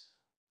faces.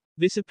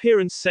 This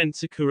appearance sent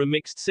Sakura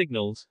mixed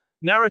signals.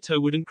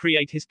 Naruto wouldn't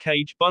create his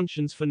cage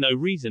buncheons for no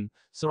reason,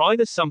 so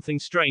either something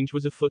strange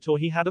was afoot or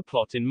he had a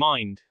plot in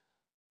mind.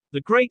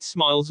 The great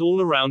smiles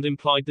all around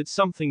implied that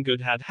something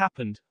good had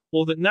happened,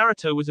 or that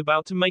Naruto was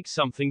about to make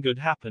something good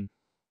happen.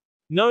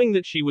 Knowing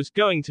that she was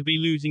going to be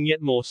losing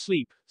yet more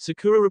sleep,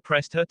 Sakura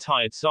repressed her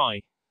tired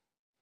sigh.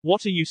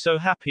 What are you so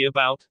happy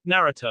about,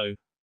 Naruto?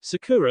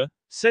 Sakura,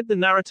 said the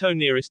Naruto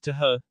nearest to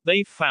her,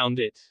 they've found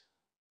it.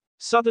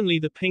 Suddenly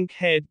the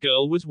pink-haired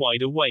girl was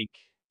wide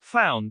awake.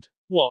 Found?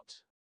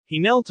 What? He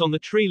knelt on the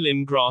tree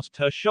limb, grasped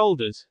her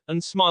shoulders,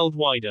 and smiled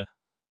wider.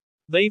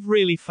 They've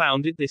really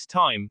found it this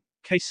time.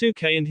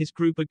 Keisuke and his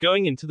group are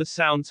going into the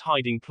sound's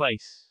hiding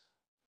place.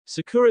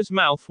 Sakura's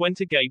mouth went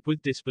agape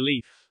with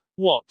disbelief.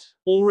 What?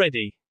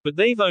 Already? But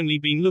they've only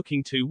been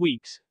looking 2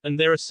 weeks, and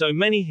there are so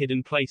many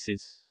hidden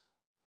places.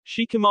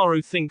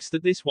 Shikamaru thinks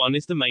that this one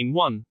is the main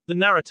one, the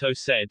Naruto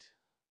said.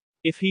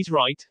 If he's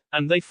right,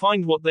 and they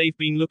find what they've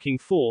been looking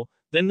for,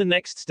 then the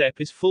next step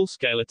is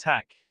full-scale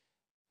attack.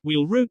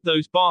 We'll root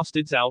those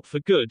bastards out for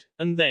good,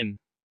 and then.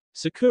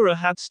 Sakura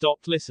had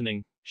stopped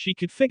listening. She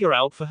could figure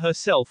out for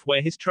herself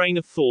where his train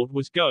of thought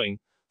was going.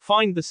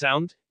 Find the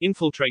sound,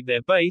 infiltrate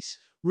their base,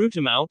 root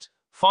him out,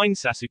 find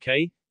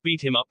Sasuke,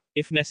 beat him up,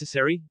 if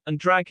necessary, and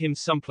drag him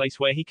someplace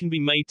where he can be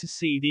made to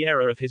see the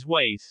error of his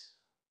ways.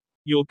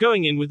 You're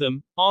going in with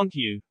them, aren't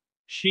you?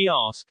 She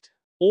asked.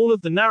 All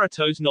of the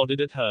Narutos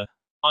nodded at her.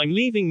 I'm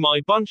leaving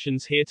my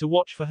buncheons here to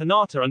watch for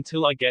Hinata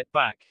until I get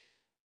back.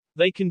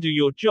 They can do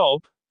your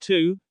job,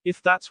 too,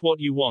 if that's what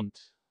you want.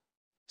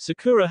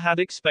 Sakura had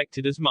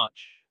expected as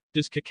much.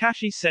 Does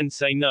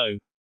Kakashi-sensei know?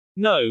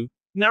 No,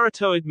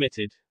 Naruto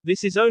admitted.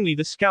 This is only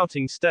the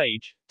scouting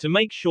stage, to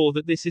make sure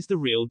that this is the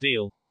real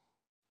deal.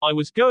 I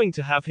was going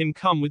to have him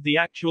come with the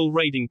actual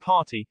raiding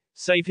party,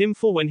 save him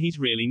for when he's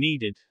really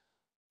needed.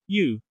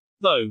 You,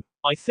 though,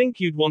 I think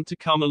you'd want to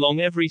come along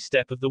every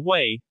step of the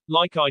way,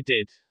 like I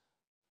did.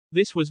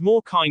 This was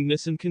more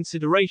kindness and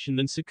consideration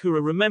than Sakura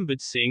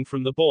remembered seeing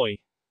from the boy.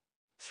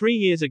 3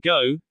 years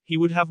ago, he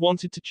would have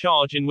wanted to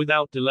charge in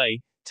without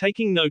delay,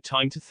 taking no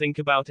time to think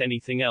about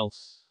anything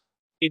else.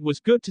 It was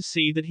good to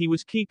see that he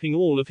was keeping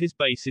all of his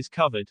bases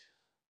covered.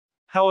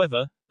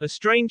 However, a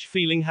strange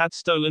feeling had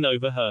stolen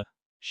over her.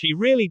 She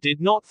really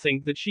did not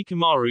think that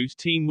Shikamaru's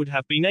team would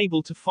have been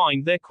able to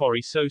find their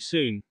quarry so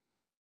soon.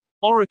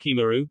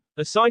 Orochimaru,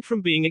 aside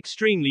from being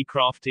extremely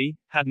crafty,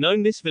 had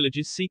known this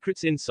village's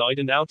secrets inside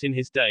and out in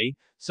his day,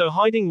 so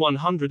hiding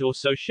 100 or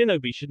so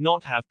shinobi should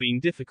not have been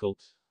difficult.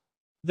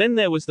 Then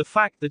there was the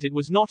fact that it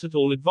was not at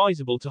all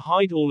advisable to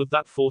hide all of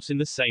that force in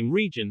the same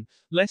region,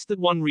 lest that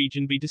one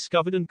region be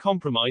discovered and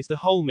compromise the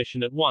whole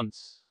mission at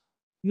once.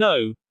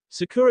 No,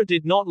 Sakura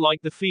did not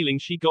like the feeling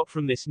she got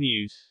from this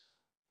news.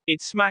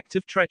 It smacked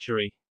of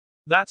treachery.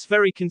 That's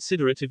very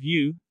considerate of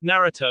you,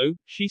 Naruto,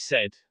 she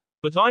said.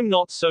 But I'm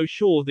not so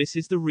sure this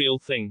is the real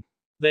thing.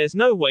 There's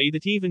no way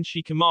that even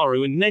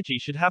Shikamaru and Neji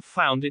should have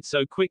found it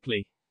so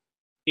quickly.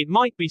 It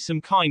might be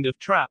some kind of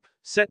trap,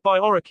 set by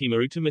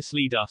Orochimaru to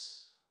mislead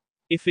us.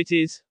 If it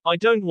is, I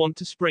don't want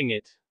to spring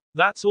it.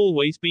 That's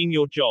always been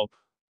your job.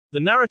 The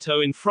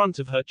Naruto in front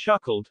of her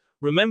chuckled,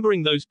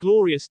 remembering those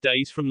glorious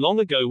days from long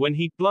ago when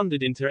he'd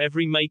blundered into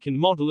every make and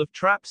model of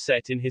trap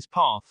set in his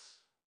path.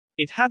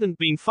 It hadn't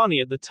been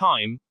funny at the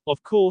time,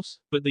 of course,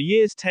 but the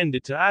years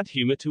tended to add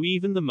humor to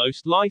even the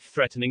most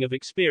life-threatening of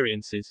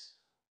experiences.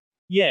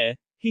 Yeah,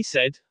 he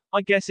said,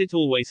 I guess it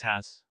always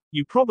has.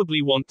 You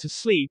probably want to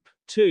sleep,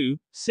 too,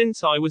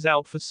 since I was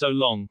out for so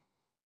long.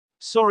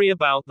 Sorry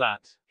about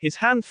that. His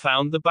hand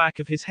found the back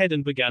of his head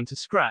and began to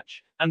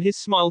scratch, and his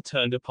smile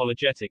turned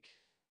apologetic.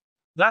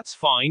 That's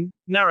fine,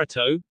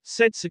 Naruto,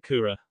 said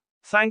Sakura.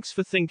 Thanks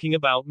for thinking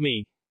about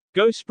me.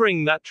 Go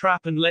spring that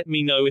trap and let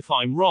me know if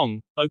I'm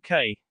wrong,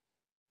 okay?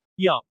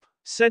 Yup,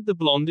 said the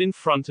blonde in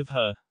front of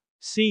her.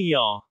 See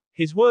ya.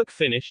 His work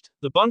finished,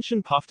 the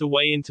buncheon puffed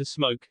away into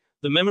smoke,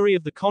 the memory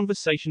of the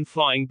conversation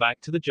flying back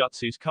to the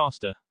jutsu's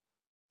caster.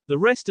 The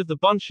rest of the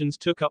buncheons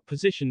took up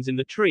positions in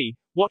the tree,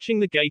 watching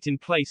the gate in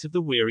place of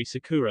the weary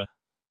Sakura.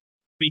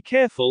 Be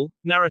careful,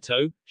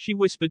 Naruto, she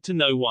whispered to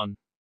no one.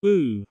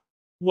 Ooh.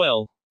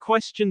 Well,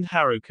 questioned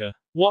Haruka.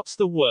 What's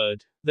the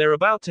word? They're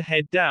about to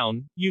head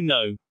down, you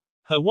know.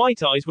 Her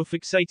white eyes were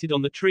fixated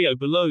on the trio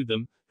below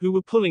them, who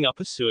were pulling up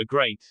a sewer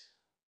grate.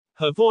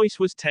 Her voice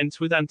was tense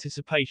with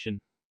anticipation.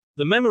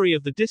 The memory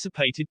of the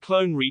dissipated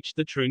clone reached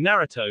the true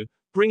Naruto,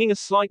 bringing a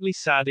slightly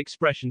sad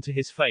expression to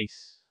his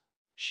face.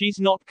 She's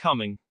not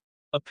coming.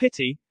 A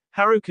pity,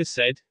 Haruka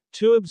said,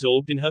 too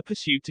absorbed in her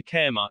pursuit to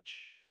care much.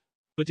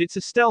 But it's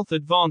a stealth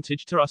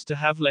advantage to us to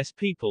have less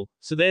people,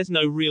 so there's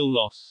no real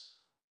loss.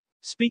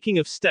 Speaking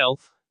of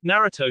stealth,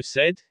 Naruto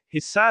said,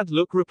 his sad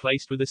look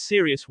replaced with a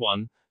serious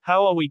one,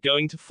 how are we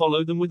going to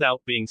follow them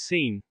without being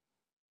seen?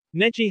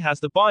 Neji has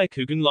the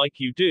Byakugan like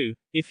you do,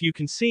 if you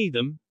can see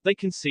them, they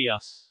can see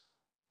us.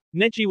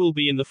 Neji will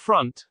be in the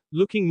front,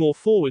 looking more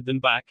forward than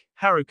back,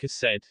 Haruka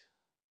said.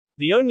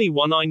 The only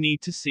one I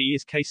need to see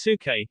is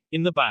Keisuke,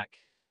 in the back.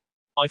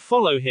 I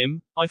follow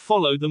him, I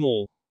follow them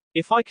all.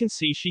 If I can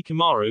see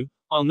Shikamaru,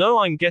 I'll know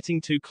I'm getting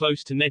too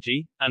close to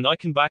Neji, and I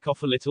can back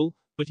off a little,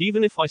 but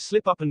even if I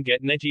slip up and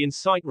get Neji in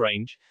sight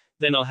range,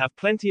 then I'll have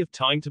plenty of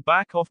time to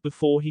back off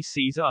before he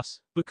sees us,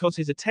 because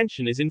his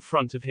attention is in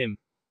front of him.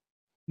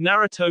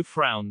 Naruto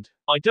frowned.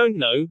 I don't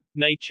know,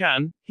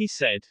 Nei-chan, he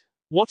said.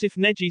 What if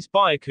Neji's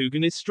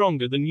Byakugan is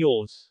stronger than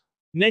yours?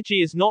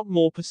 Neji is not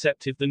more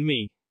perceptive than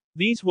me.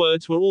 These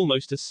words were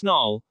almost a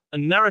snarl,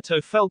 and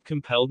Naruto felt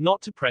compelled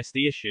not to press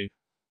the issue.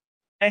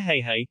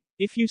 Hey,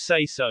 if you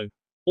say so.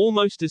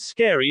 Almost as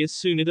scary as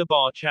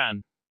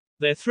Sunada-chan.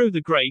 They're through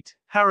the grate,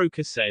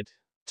 Haruka said.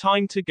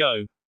 Time to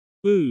go.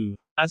 Ooh.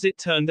 As it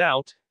turned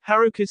out,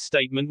 Haruka's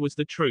statement was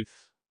the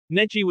truth.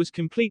 Neji was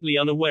completely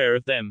unaware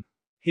of them.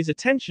 His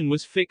attention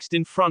was fixed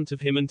in front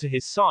of him and to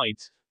his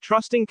sides,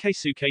 trusting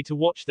Keisuke to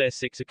watch their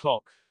 6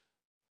 o'clock.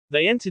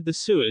 They entered the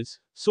sewers,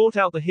 sought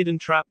out the hidden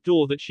trap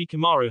door that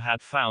Shikamaru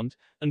had found,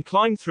 and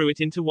climbed through it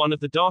into one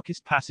of the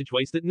darkest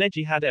passageways that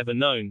Neji had ever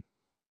known.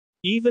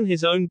 Even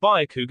his own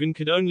Byakugan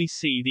could only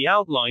see the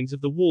outlines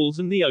of the walls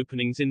and the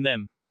openings in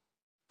them.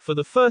 For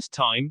the first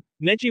time,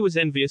 Neji was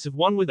envious of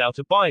one without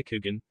a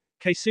Byakugan.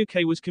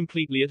 Keisuke was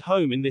completely at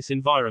home in this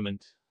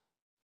environment.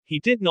 He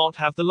did not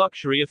have the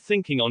luxury of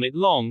thinking on it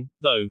long,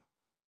 though.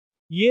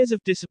 Years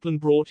of discipline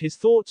brought his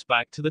thoughts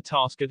back to the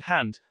task at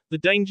hand, the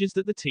dangers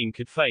that the team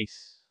could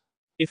face.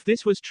 If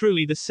this was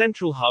truly the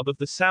central hub of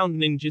the Sound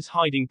Ninja's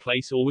hiding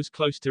place or was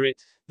close to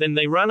it, then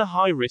they ran a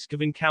high risk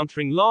of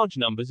encountering large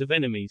numbers of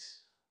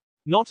enemies.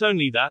 Not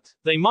only that,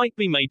 they might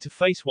be made to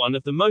face one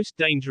of the most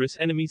dangerous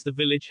enemies the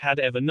village had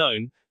ever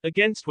known,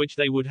 against which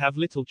they would have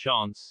little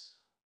chance.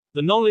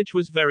 The knowledge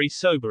was very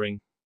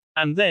sobering.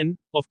 And then,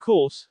 of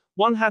course,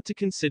 one had to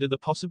consider the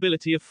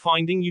possibility of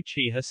finding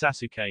Uchiha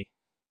Sasuke.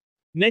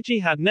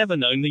 Neji had never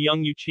known the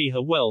young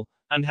Uchiha well,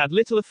 and had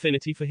little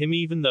affinity for him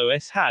even though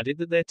had it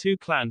that their two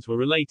clans were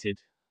related.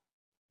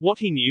 What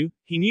he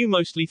knew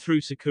mostly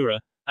through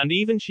Sakura, and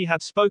even she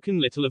had spoken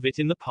little of it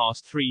in the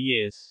past 3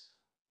 years.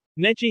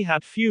 Neji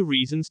had few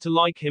reasons to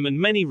like him and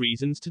many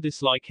reasons to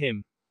dislike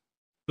him.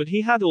 But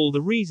he had all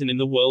the reason in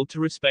the world to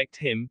respect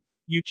him.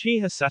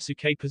 Uchiha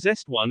Sasuke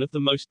possessed one of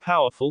the most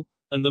powerful,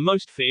 and the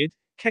most feared,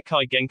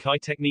 Kekkei Genkai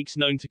techniques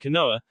known to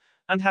Konoha,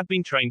 and had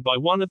been trained by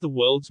one of the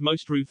world's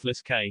most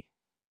ruthless Kei.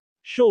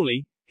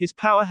 Surely, his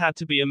power had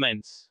to be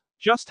immense.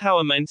 Just how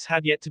immense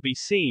had yet to be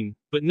seen,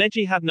 but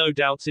Neji had no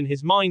doubts in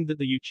his mind that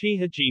the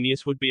Uchiha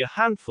genius would be a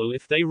handful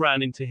if they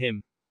ran into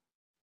him.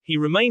 He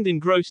remained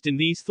engrossed in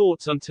these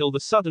thoughts until the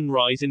sudden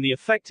rise in the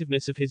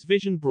effectiveness of his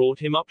vision brought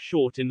him up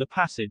short in the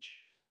passage.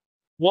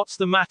 What's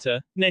the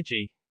matter,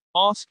 Neji?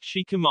 Asked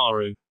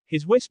Shikamaru.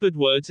 His whispered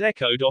words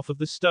echoed off of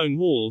the stone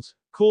walls,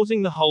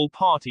 causing the whole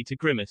party to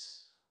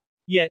grimace.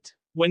 Yet,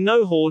 when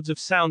no hordes of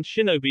sound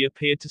shinobi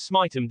appeared to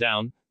smite him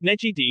down,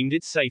 Neji deemed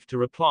it safe to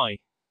reply.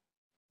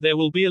 There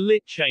will be a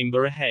lit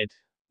chamber ahead.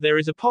 There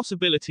is a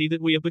possibility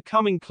that we are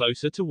becoming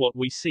closer to what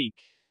we seek.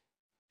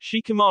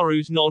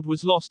 Shikamaru's nod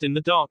was lost in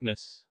the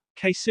darkness.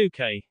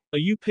 Keisuke, are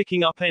you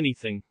picking up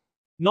anything?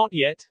 Not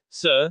yet,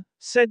 sir,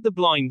 said the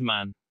blind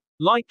man.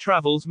 Light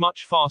travels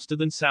much faster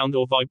than sound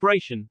or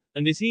vibration,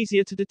 and is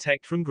easier to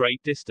detect from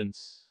great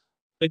distance.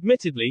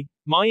 Admittedly,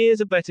 my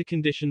ears are better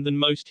conditioned than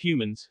most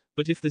humans,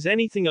 but if there's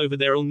anything over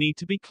there I'll need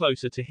to be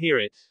closer to hear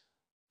it.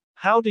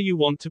 How do you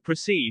want to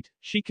proceed,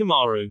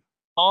 Shikamaru?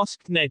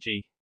 Asked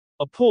Neji.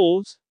 A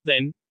pause,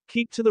 then,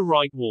 keep to the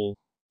right wall.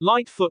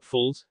 Light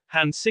footfalls,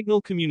 hand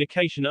signal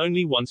communication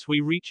only once we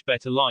reach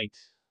better light.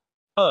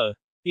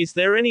 Is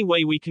there any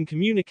way we can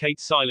communicate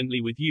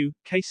silently with you,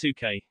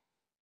 Keisuke?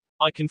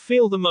 I can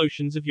feel the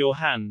motions of your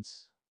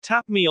hands.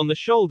 Tap me on the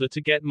shoulder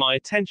to get my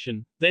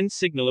attention, then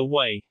signal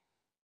away.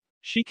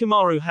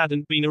 Shikamaru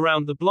hadn't been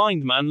around the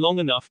blind man long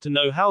enough to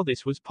know how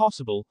this was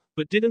possible,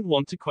 but didn't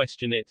want to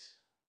question it.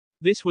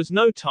 This was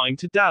no time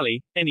to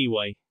dally,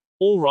 anyway.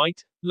 All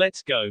right,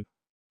 let's go.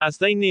 As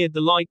they neared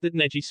the light that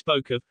Neji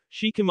spoke of,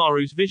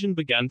 Shikamaru's vision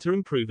began to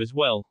improve as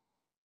well.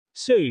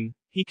 Soon,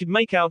 he could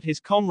make out his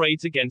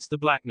comrades against the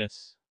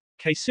blackness.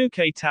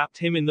 Keisuke tapped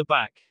him in the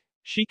back.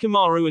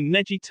 Shikamaru and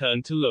Neji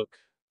turned to look.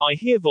 I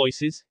hear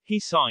voices, he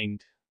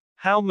signed.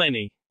 How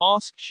many?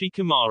 Asked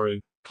Shikamaru.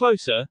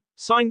 Closer,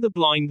 signed the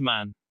blind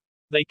man.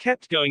 They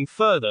kept going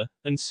further,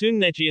 and soon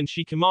Neji and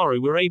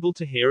Shikamaru were able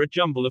to hear a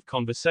jumble of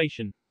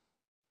conversation.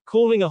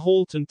 Calling a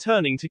halt and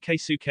turning to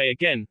Keisuke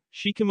again,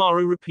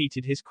 Shikamaru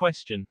repeated his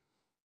question.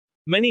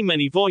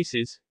 Many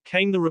voices,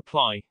 came the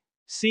reply.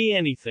 See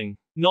anything?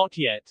 Not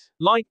yet.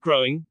 Light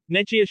growing,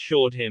 Neji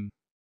assured him.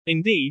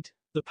 Indeed,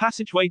 the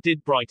passageway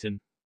did brighten.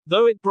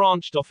 Though it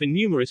branched off in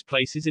numerous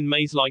places in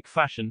maze-like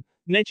fashion,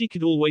 Neji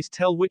could always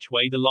tell which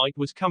way the light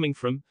was coming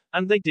from,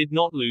 and they did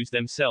not lose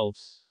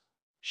themselves.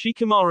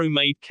 Shikamaru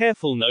made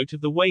careful note of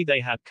the way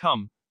they had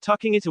come,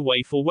 tucking it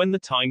away for when the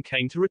time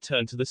came to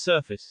return to the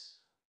surface.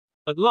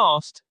 At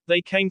last,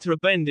 they came to a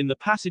bend in the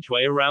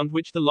passageway around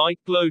which the light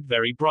glowed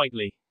very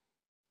brightly.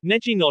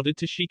 Neji nodded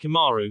to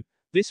Shikamaru.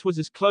 This was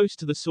as close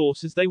to the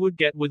source as they would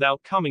get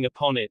without coming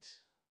upon it.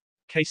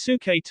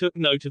 Keisuke took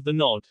note of the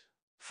nod.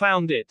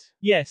 Found it.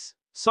 Yes,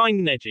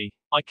 signed Neji.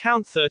 I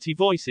count 30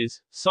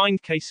 voices,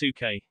 signed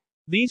Keisuke.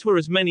 These were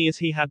as many as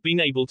he had been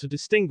able to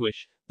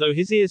distinguish, though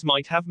his ears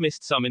might have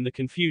missed some in the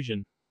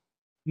confusion.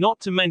 Not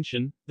to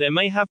mention, there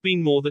may have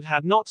been more that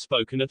had not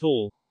spoken at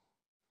all.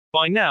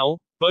 By now,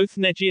 both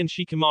Neji and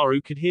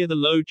Shikamaru could hear the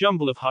low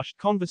jumble of hushed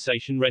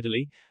conversation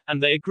readily,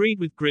 and they agreed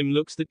with grim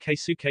looks that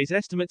Keisuke's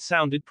estimate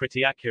sounded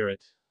pretty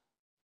accurate.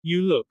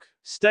 You look.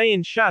 Stay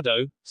in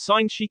shadow,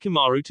 signed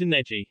Shikamaru to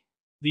Neji.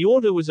 The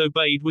order was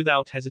obeyed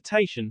without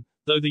hesitation,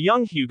 though the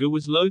young Hyuga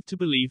was loath to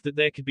believe that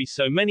there could be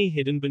so many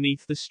hidden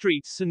beneath the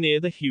streets so near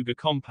the Hyuga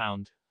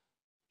compound.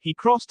 He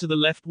crossed to the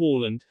left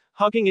wall and,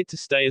 hugging it to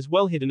stay as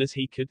well hidden as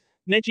he could,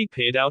 Neji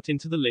peered out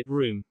into the lit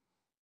room.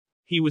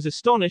 He was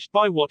astonished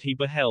by what he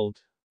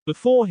beheld.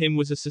 Before him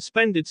was a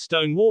suspended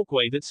stone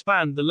walkway that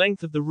spanned the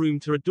length of the room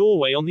to a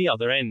doorway on the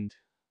other end.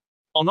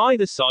 On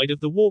either side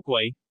of the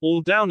walkway,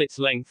 all down its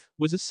length,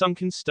 was a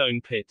sunken stone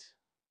pit.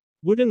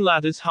 Wooden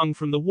ladders hung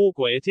from the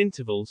walkway at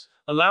intervals,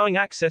 allowing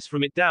access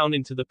from it down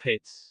into the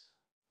pits.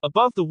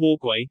 Above the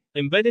walkway,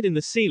 embedded in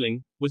the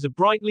ceiling, was a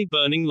brightly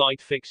burning light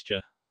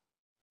fixture.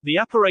 The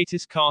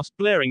apparatus cast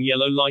blaring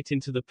yellow light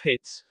into the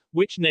pits,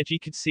 which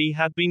Neji could see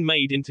had been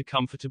made into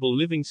comfortable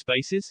living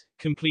spaces,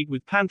 complete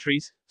with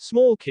pantries,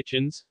 small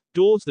kitchens,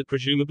 doors that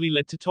presumably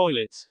led to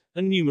toilets,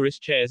 and numerous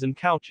chairs and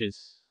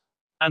couches.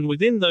 And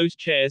within those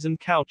chairs and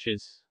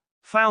couches.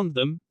 Found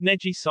them,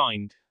 Neji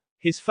signed.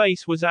 His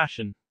face was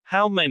ashen.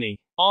 How many?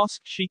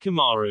 Asked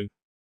Shikamaru.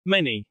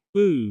 Many.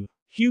 Ooh.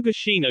 Hyuga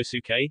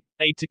Shinosuke,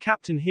 aide to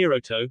Captain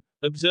Hiroto,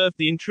 observed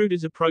the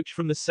intruder's approach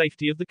from the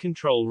safety of the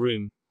control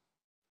room.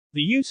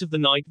 The use of the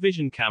night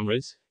vision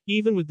cameras,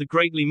 even with the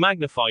greatly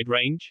magnified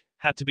range,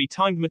 had to be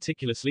timed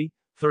meticulously,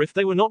 for if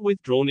they were not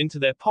withdrawn into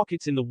their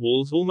pockets in the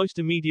walls almost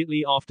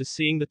immediately after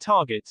seeing the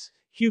targets,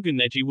 Hyuga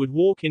Neji would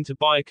walk into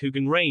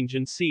Byakugan range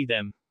and see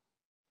them.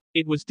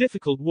 It was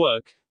difficult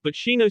work, but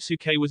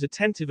Shinosuke was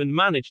attentive and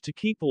managed to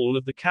keep all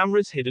of the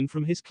cameras hidden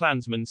from his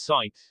clansman's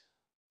sight.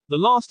 The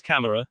last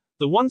camera,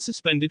 the one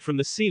suspended from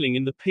the ceiling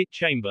in the pit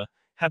chamber,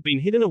 had been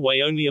hidden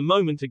away only a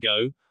moment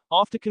ago,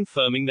 after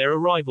confirming their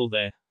arrival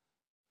there.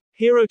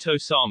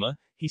 Hiroto-sama,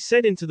 he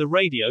said into the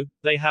radio,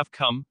 they have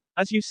come,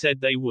 as you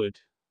said they would.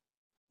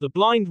 The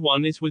blind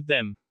one is with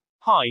them.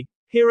 Hi,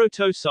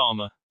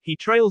 Hiroto-sama. He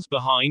trails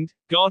behind,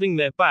 guarding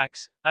their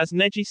backs, as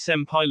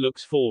Neji-senpai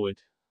looks forward.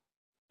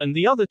 And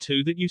the other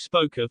two that you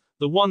spoke of,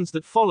 the ones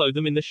that follow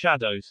them in the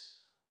shadows.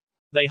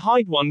 They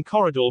hide one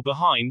corridor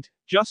behind,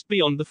 just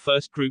beyond the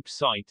first group's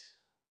sight.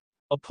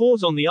 A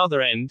pause on the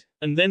other end,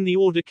 and then the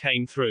order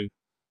came through.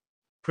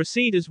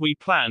 Proceed as we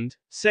planned,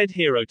 said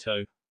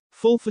Hiroto.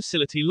 Full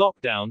facility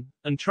lockdown,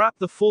 and trap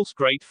the false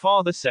Great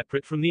Father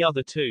separate from the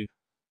other two.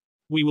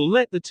 We will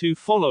let the two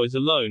followers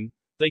alone,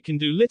 they can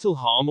do little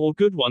harm or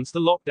good once the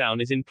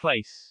lockdown is in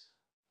place.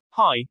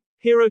 Hi,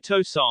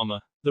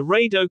 Hiroto-sama. The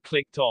radio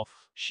clicked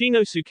off.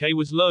 Shinosuke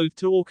was loath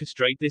to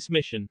orchestrate this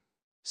mission.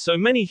 So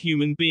many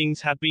human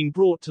beings had been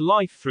brought to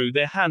life through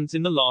their hands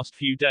in the last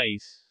few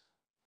days.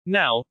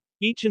 Now,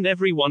 each and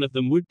every one of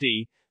them would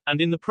die,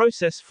 and in the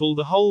process fool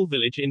the whole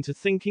village into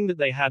thinking that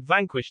they had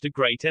vanquished a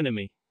great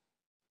enemy.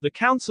 The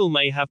council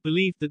may have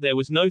believed that there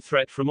was no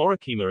threat from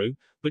Orochimaru,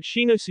 but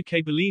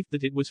Shinosuke believed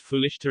that it was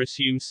foolish to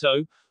assume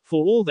so.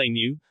 For all they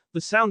knew,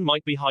 the sound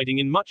might be hiding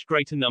in much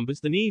greater numbers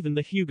than even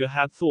the Hyuga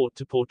had thought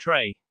to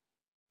portray.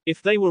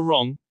 If they were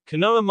wrong,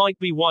 Konoha might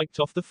be wiped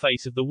off the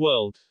face of the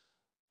world.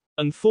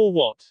 And for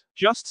what?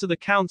 Just so the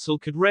council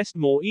could rest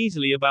more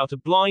easily about a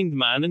blind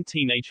man and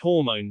teenage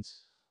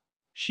hormones.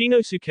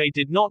 Shinosuke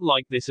did not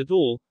like this at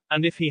all,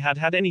 and if he had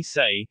had any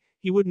say,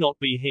 he would not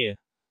be here.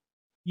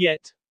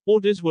 Yet,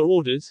 orders were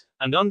orders,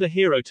 and under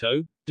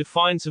Hiroto,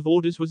 defiance of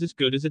orders was as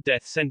good as a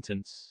death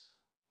sentence.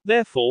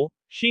 Therefore,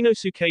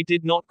 Shinosuke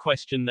did not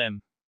question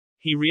them.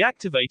 He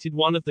reactivated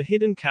one of the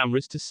hidden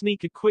cameras to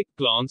sneak a quick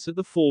glance at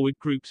the forward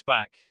group's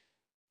back.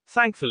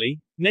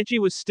 Thankfully, Neji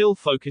was still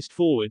focused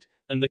forward,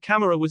 and the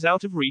camera was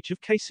out of reach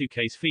of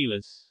Keisuke's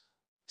feelers.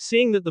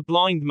 Seeing that the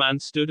blind man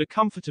stood a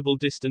comfortable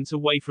distance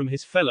away from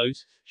his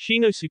fellows,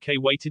 Shinosuke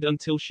waited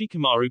until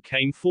Shikamaru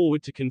came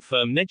forward to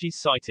confirm Neji's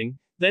sighting,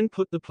 then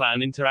put the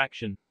plan into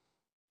action.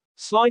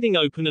 Sliding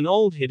open an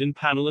old hidden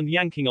panel and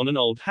yanking on an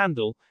old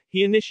handle,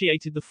 he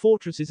initiated the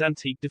fortress's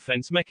antique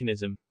defense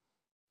mechanism.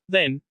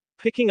 Then,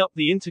 picking up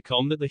the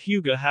intercom that the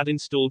Hyuga had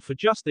installed for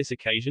just this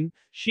occasion,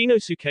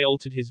 Shinosuke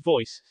altered his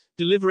voice,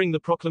 delivering the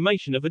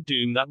proclamation of a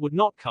doom that would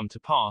not come to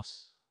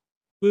pass.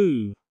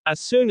 Ooh. As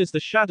soon as the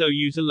shadow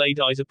user laid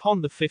eyes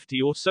upon the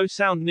 50 or so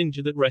sound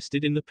ninja that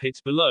rested in the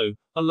pits below,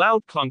 a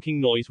loud clunking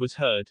noise was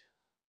heard.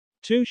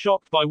 Too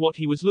shocked by what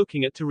he was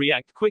looking at to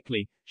react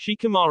quickly,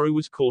 Shikamaru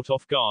was caught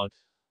off guard.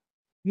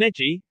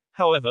 Neji,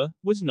 however,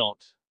 was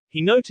not.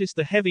 He noticed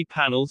the heavy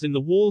panels in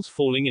the walls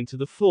falling into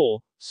the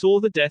floor, saw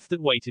the death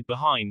that waited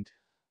behind.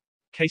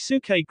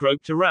 Keisuke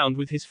groped around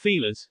with his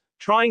feelers,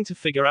 trying to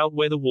figure out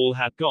where the wall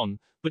had gone,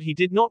 but he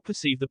did not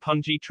perceive the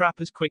punji trap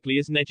as quickly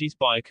as Neji's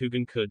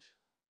Byakugan could.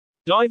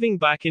 Diving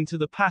back into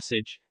the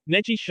passage,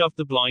 Neji shoved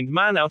the blind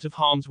man out of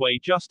harm's way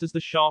just as the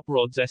sharp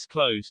rods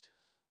closed.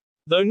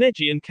 Though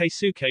Neji and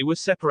Keisuke were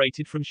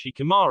separated from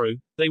Shikamaru,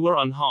 they were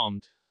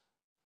unharmed.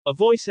 A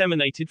voice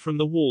emanated from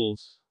the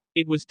walls.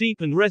 It was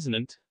deep and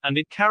resonant, and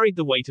it carried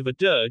the weight of a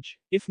dirge,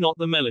 if not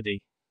the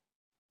melody.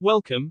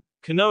 "Welcome,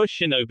 Konoha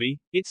Shinobi,"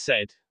 it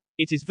said.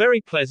 "It is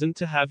very pleasant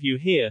to have you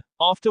here,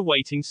 after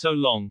waiting so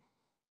long.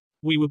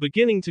 We were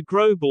beginning to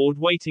grow bored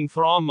waiting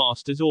for our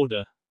master's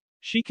order."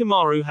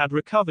 Shikamaru had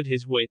recovered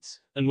his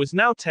wits, and was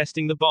now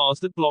testing the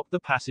bars that blocked the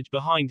passage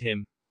behind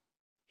him.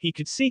 He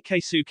could see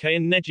Keisuke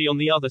and Neji on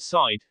the other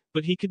side,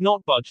 but he could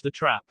not budge the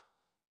trap.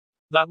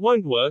 "That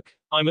won't work,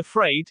 I'm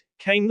afraid,"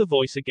 came the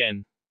voice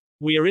again.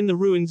 "We are in the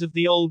ruins of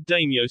the old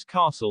daimyo's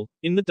castle,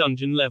 in the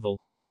dungeon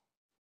level.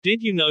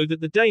 Did you know that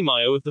the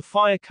daimyo of the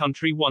Fire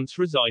Country once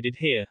resided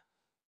here?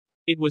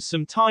 It was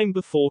some time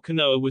before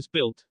Konoha was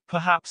built,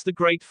 perhaps the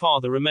Great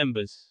Father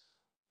remembers.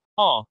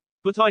 Ah,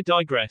 but I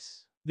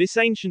digress. This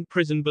ancient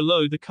prison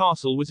below the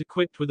castle was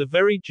equipped with a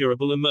very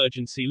durable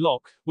emergency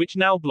lock, which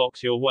now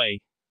blocks your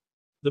way.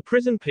 The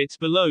prison pits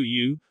below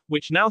you,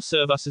 which now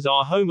serve us as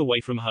our home away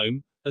from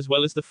home, as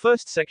well as the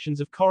first sections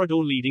of corridor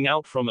leading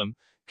out from them,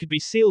 could be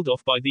sealed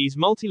off by these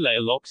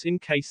multi-layer locks in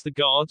case the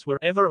guards were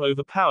ever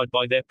overpowered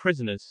by their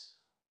prisoners.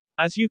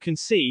 As you can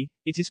see,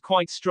 it is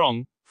quite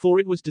strong, for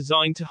it was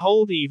designed to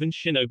hold even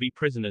shinobi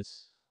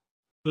prisoners."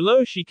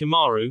 Below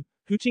Shikamaru,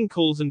 hooting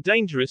calls and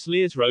dangerous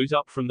leers rose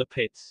up from the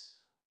pits.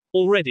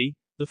 Already,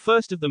 the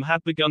first of them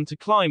had begun to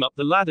climb up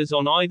the ladders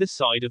on either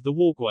side of the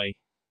walkway.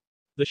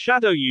 The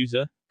shadow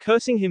user,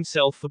 cursing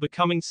himself for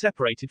becoming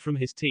separated from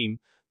his team,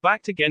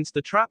 backed against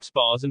the trap's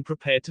bars and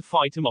prepared to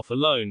fight him off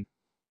alone.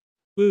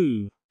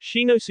 "Ooh."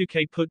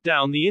 Shinosuke put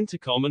down the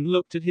intercom and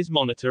looked at his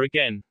monitor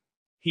again.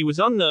 He was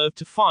unnerved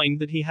to find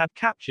that he had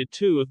captured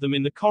two of them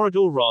in the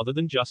corridor rather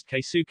than just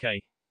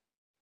Keisuke.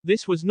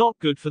 This was not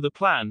good for the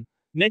plan.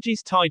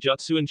 Neji's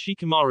taijutsu and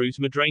Shikamaru's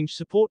midrange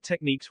support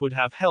techniques would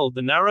have held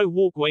the narrow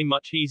walkway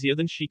much easier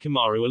than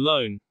Shikamaru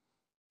alone.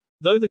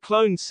 Though the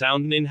cloned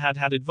Sound Nin had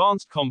had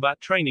advanced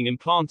combat training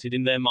implanted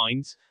in their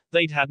minds,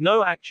 they'd had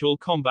no actual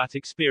combat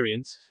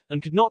experience,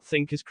 and could not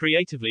think as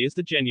creatively as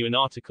the genuine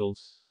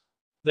articles.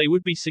 They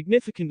would be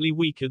significantly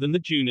weaker than the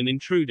Junin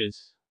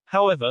intruders.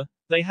 However,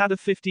 they had a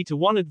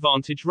 50-to-1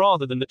 advantage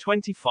rather than the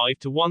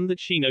 25-to-1 that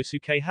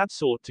Shinosuke had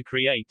sought to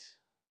create.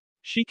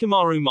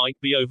 Shikamaru might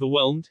be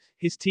overwhelmed,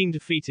 his team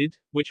defeated,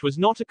 which was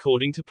not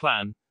according to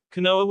plan.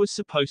 Konoha was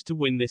supposed to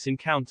win this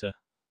encounter.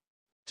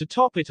 To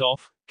top it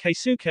off,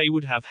 Keisuke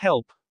would have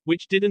help,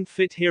 which didn't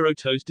fit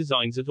Hiroto's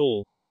designs at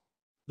all.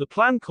 The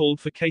plan called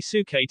for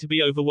Keisuke to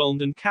be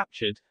overwhelmed and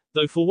captured,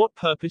 though for what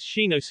purpose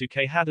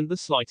Shinosuke hadn't the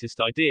slightest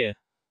idea.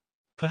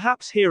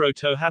 Perhaps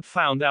Hiroto had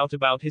found out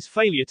about his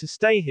failure to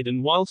stay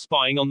hidden while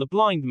spying on the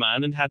blind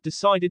man and had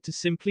decided to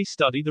simply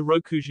study the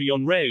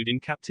Rokujuyon Reud in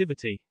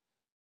captivity.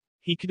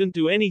 He couldn't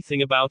do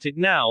anything about it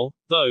now,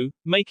 though,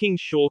 making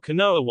sure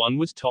Konoha won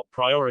was top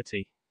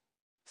priority.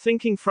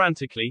 Thinking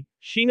frantically,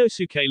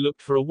 Shinosuke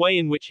looked for a way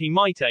in which he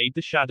might aid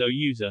the shadow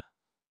user.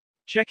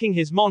 Checking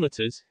his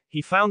monitors,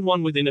 he found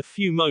one within a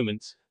few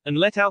moments, and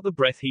let out the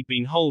breath he'd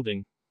been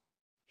holding.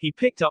 He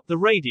picked up the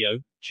radio,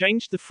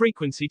 changed the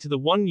frequency to the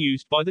one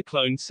used by the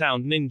cloned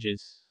Sound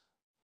Ninjas.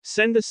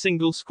 "Send a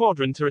single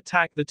squadron to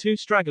attack the two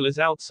stragglers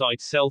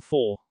outside Cell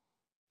 4.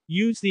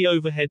 Use the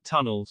overhead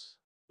tunnels."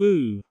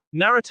 Ooh.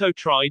 Naruto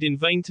tried in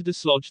vain to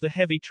dislodge the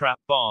heavy trap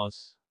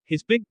bars.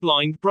 His big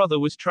blind brother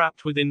was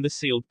trapped within the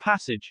sealed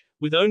passage,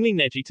 with only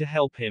Neji to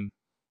help him.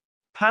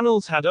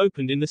 Panels had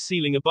opened in the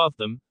ceiling above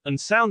them, and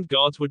sound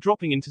guards were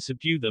dropping in to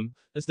subdue them,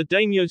 as the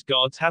daimyo's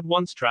guards had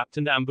once trapped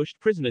and ambushed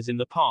prisoners in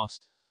the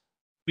past.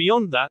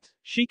 Beyond that,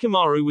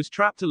 Shikamaru was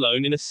trapped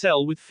alone in a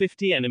cell with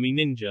 50 enemy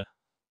ninja.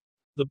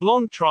 The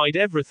blonde tried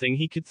everything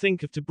he could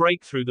think of to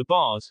break through the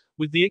bars,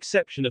 with the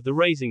exception of the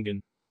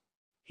Rasengan.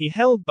 He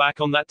held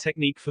back on that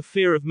technique for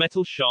fear of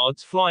metal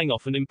shards flying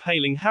off and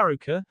impaling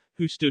Haruka,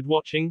 who stood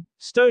watching,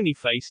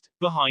 stony-faced,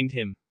 behind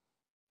him.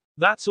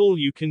 "That's all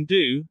you can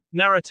do,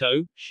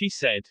 Naruto," she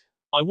said.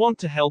 "I want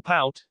to help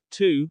out,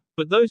 too,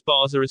 but those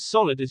bars are as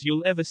solid as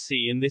you'll ever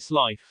see in this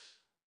life.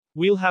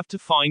 We'll have to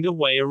find a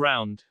way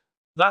around.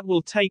 That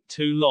will take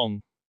too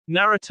long."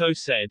 Naruto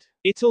said.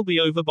 "It'll be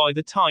over by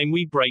the time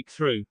we break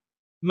through."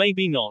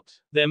 "Maybe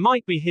not. There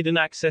might be hidden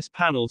access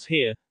panels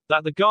here,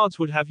 that the guards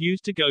would have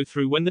used to go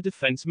through when the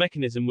defense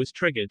mechanism was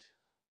triggered."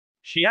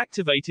 She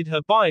activated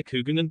her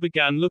Byakugan and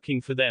began looking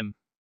for them.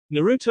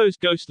 Naruto's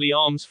ghostly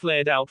arms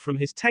flared out from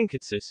his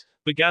tenketsus,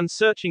 began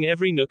searching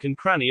every nook and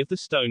cranny of the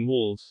stone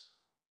walls.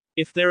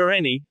 "If there are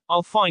any,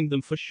 I'll find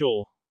them for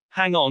sure.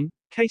 Hang on,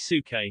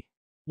 Keisuke."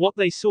 What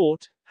they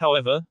sought,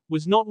 however,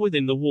 was not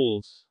within the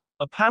walls.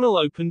 A panel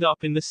opened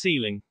up in the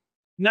ceiling.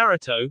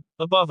 Naruto,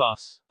 above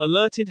us,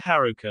 alerted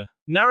Haruka.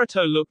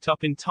 Naruto looked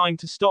up in time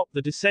to stop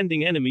the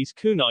descending enemy's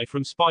kunai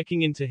from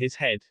spiking into his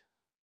head.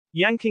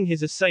 Yanking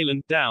his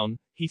assailant down,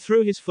 he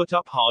threw his foot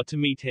up hard to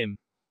meet him.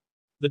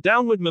 The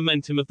downward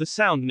momentum of the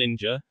sound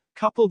ninja,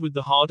 coupled with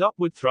the hard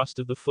upward thrust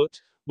of the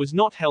foot, was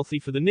not healthy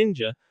for the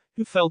ninja,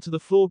 who fell to the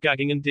floor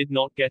gagging and did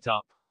not get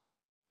up.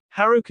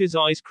 Haruka's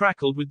eyes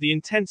crackled with the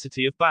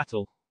intensity of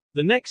battle.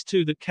 The next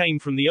two that came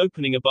from the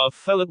opening above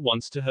fell at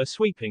once to her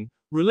sweeping,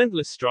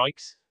 relentless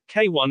strikes.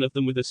 One of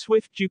them with a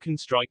swift Juken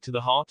strike to the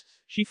heart,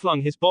 she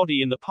flung his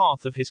body in the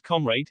path of his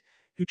comrade,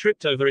 who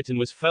tripped over it and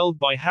was felled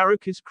by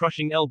Haruka's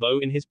crushing elbow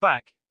in his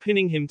back,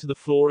 pinning him to the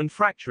floor and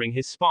fracturing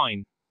his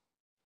spine.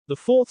 The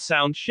fourth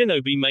sound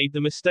shinobi made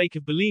the mistake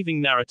of believing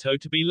Naruto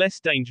to be less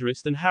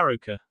dangerous than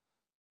Haruka.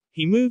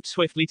 He moved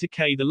swiftly to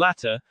the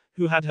latter,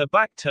 who had her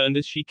back turned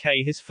as she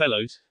his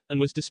fellows, and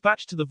was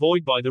dispatched to the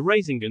void by the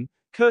Rasengan,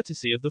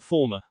 courtesy of the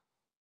former.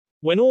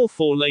 When all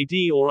four lay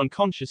dead or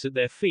unconscious at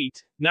their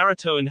feet,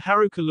 Naruto and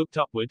Haruka looked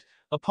upward,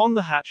 upon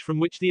the hatch from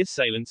which the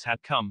assailants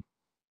had come.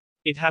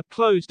 It had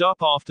closed up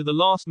after the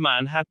last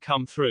man had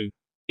come through.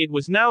 It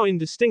was now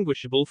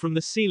indistinguishable from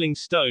the ceiling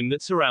stone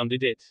that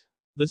surrounded it.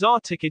 "There's our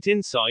ticket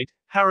inside,"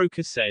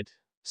 Haruka said.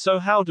 "So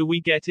how do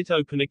we get it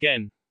open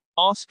again?"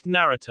 asked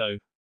Naruto.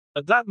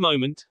 At that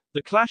moment,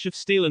 the clash of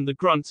steel and the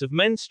grunts of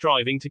men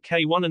striving to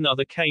kill one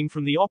another came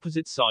from the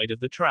opposite side of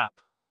the trap.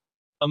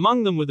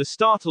 Among them were the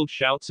startled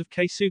shouts of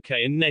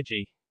Keisuke and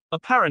Neji.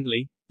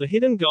 Apparently, the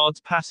hidden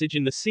guard's passage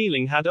in the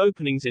ceiling had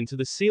openings into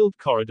the sealed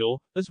corridor,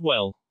 as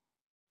well.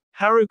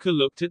 Haruka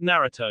looked at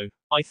Naruto.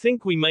 "I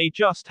think we may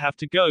just have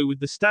to go with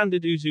the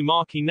standard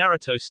Uzumaki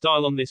Naruto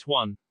style on this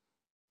one."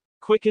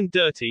 "Quick and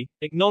dirty,"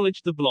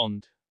 acknowledged the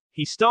blonde.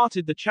 He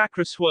started the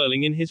chakra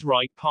swirling in his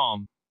right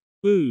palm.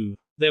 Ooh.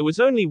 There was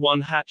only one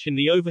hatch in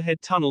the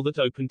overhead tunnel that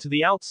opened to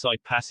the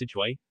outside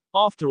passageway.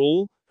 After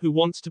all, who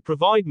wants to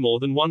provide more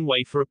than one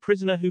way for a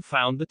prisoner who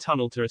found the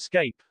tunnel to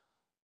escape?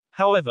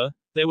 However,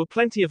 there were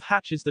plenty of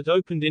hatches that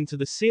opened into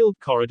the sealed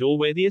corridor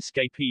where the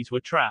escapees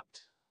were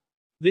trapped.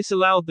 This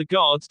allowed the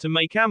guards to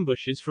make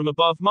ambushes from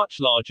above much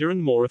larger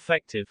and more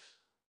effective.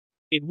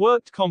 It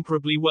worked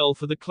comparably well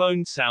for the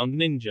cloned sound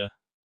ninja.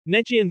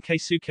 Neji and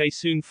Keisuke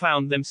soon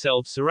found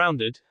themselves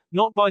surrounded,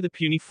 not by the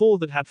puny four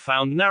that had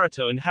found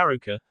Naruto and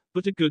Haruka,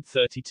 but a good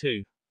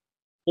 32.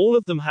 All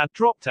of them had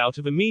dropped out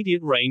of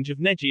immediate range of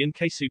Neji and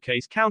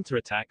Keisuke's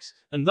counterattacks,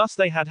 and thus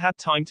they had had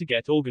time to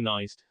get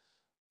organized.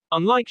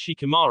 Unlike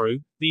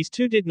Shikamaru, these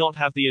two did not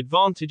have the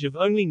advantage of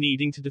only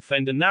needing to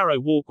defend a narrow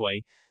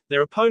walkway.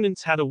 Their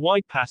opponents had a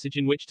wide passage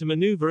in which to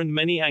maneuver and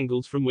many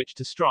angles from which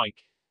to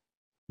strike.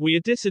 "We are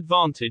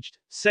disadvantaged,"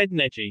 said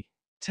Neji.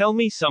 "Tell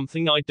me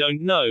something I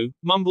don't know,"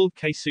 mumbled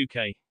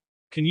Keisuke.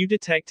 "Can you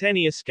detect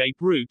any escape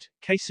route,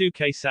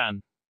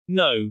 Keisuke-san?"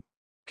 "No.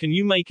 Can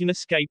you make an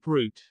escape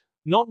route?"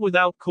 "Not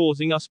without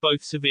causing us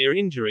both severe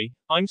injury,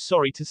 I'm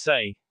sorry to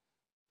say."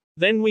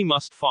 "Then we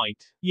must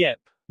fight." "Yep."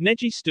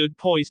 Neji stood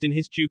poised in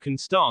his Juken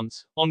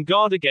stance, on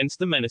guard against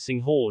the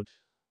menacing horde.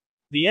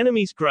 The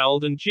enemies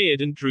growled and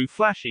jeered and drew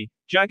flashy,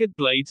 jagged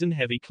blades and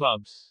heavy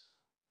clubs.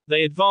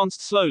 They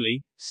advanced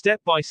slowly,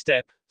 step by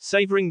step,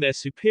 savoring their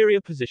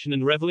superior position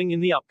and reveling in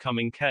the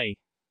upcoming K.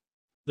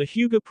 The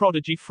Hyuga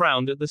prodigy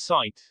frowned at the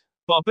sight.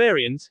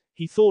 "Barbarians,"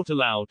 he thought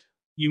aloud.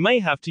 "You may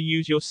have to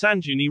use your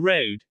Sanjuni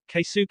Reud,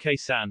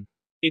 Keisuke-san.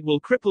 It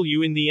will cripple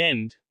you in the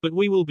end, but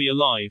we will be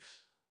alive."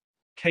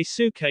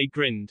 Keisuke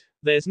grinned.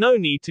 "There's no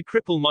need to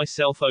cripple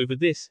myself over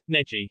this,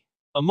 Neji.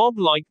 A mob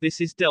like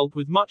this is dealt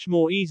with much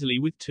more easily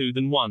with two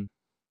than one.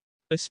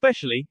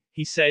 Especially,"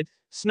 he said,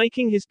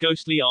 snaking his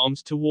ghostly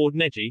arms toward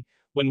Neji,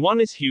 "when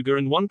one is Hyuga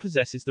and one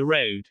possesses the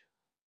Reud."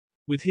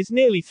 With his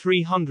nearly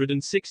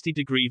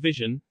 360-degree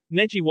vision,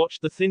 Neji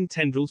watched the thin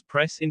tendrils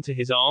press into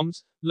his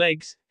arms,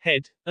 legs,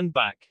 head, and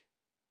back.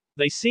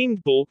 They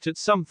seemed balked at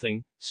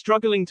something,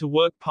 struggling to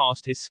work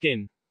past his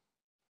skin.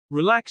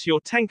 "Relax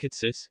your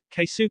tenketsus,"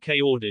 Keisuke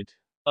ordered.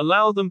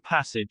 "Allow them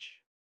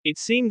passage." It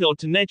seemed odd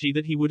to Neji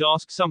that he would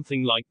ask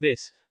something like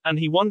this, and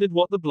he wondered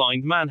what the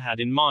blind man had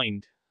in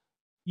mind.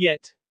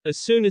 Yet, as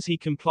soon as he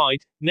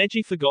complied,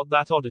 Neji forgot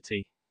that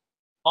oddity.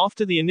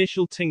 After the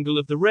initial tingle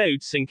of the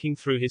Reud sinking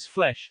through his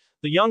flesh,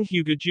 the young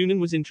Hyuga Junin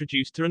was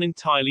introduced to an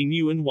entirely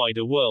new and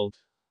wider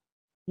world.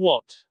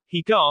 "What?"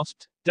 he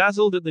gasped,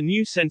 dazzled at the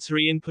new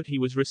sensory input he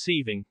was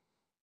receiving.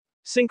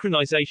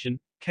 "Synchronization,"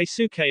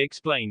 Keisuke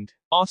explained.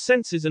 "Our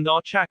senses and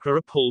our chakra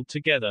are pulled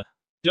together.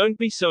 Don't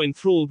be so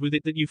enthralled with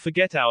it that you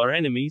forget our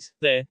enemies,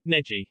 there,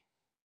 Neji."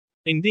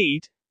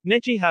 Indeed,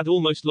 Neji had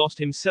almost lost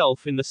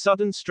himself in the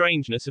sudden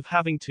strangeness of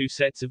having two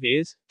sets of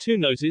ears, two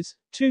noses,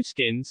 two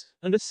skins,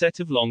 and a set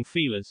of long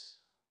feelers.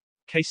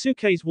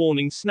 Keisuke's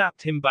warning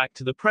snapped him back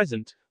to the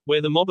present,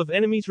 where the mob of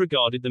enemies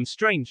regarded them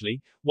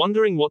strangely,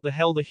 wondering what the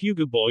hell the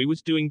Hyuga boy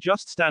was doing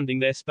just standing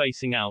there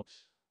spacing out.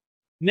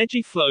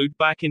 Neji flowed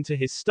back into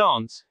his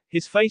stance,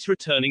 his face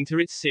returning to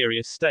its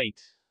serious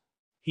state.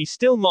 He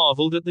still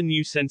marveled at the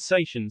new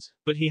sensations,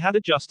 but he had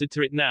adjusted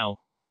to it now.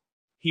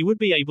 He would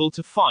be able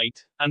to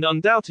fight, and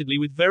undoubtedly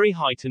with very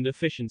heightened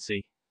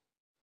efficiency.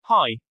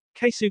 "Hi,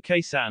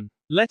 Keisuke-san.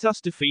 Let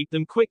us defeat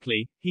them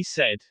quickly, he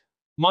said.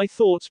 My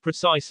thoughts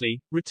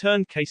precisely,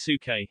 returned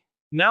Keisuke.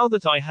 Now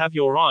that I have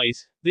your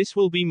eyes, this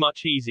will be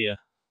much easier.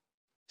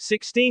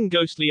 16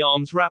 ghostly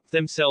arms wrapped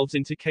themselves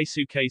into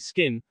Keisuke's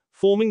skin,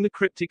 forming the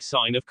cryptic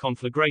sign of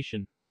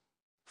conflagration.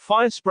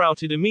 Fire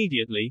sprouted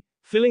immediately,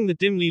 filling the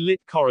dimly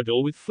lit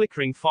corridor with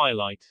flickering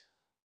firelight.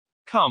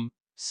 Come,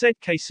 said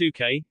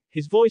Keisuke,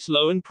 his voice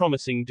low and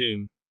promising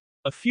doom.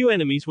 A few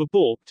enemies were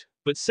balked,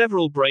 but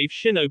several brave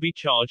shinobi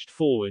charged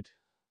forward.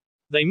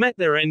 They met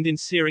their end in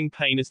searing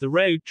pain as the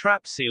Reud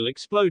trap seal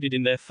exploded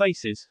in their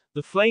faces,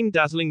 the flame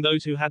dazzling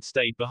those who had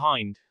stayed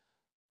behind.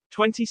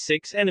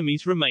 26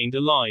 enemies remained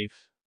alive.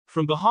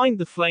 From behind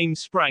the flames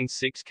sprang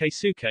 6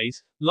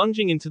 Keisukes,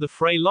 lunging into the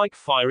fray like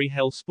fiery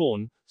hell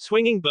spawn,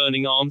 swinging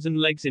burning arms and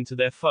legs into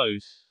their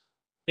foes.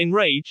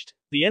 Enraged,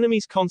 the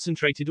enemies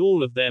concentrated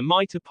all of their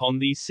might upon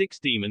these 6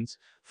 demons,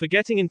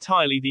 forgetting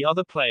entirely the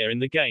other player in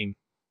the game.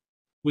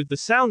 With the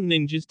sound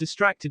ninjas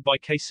distracted by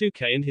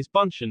Keisuke and his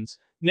buncheons,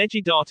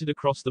 Neji darted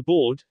across the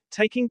board,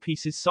 taking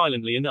pieces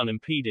silently and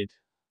unimpeded.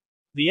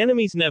 The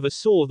enemies never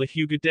saw the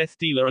Hyuga Death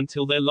Dealer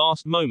until their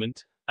last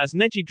moment, as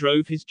Neji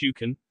drove his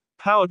Juken,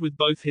 powered with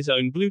both his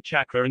own blue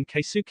chakra and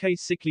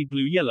Keisuke's sickly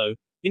blue-yellow,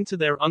 into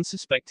their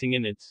unsuspecting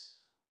innards.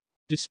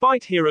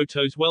 Despite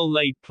Hiroto's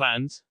well-laid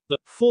plans, the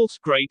false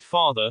Great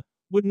Father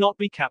would not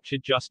be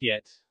captured just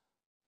yet.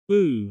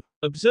 Ooh.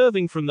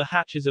 Observing from the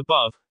hatches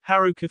above,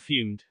 Haruka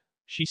fumed.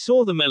 She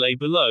saw the melee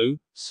below,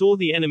 saw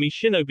the enemy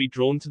shinobi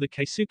drawn to the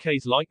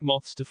Keisukes like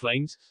moths to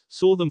flames,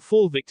 saw them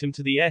fall victim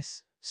to the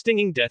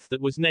stinging death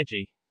that was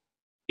Neji.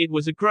 It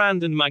was a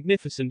grand and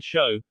magnificent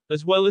show,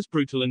 as well as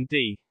brutal and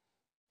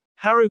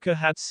Haruka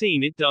had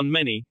seen it done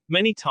many,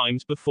 many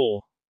times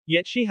before.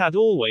 Yet she had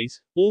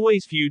always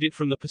viewed it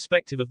from the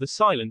perspective of the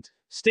silent,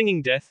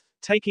 stinging death,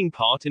 taking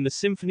part in the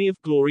symphony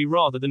of glory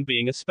rather than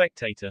being a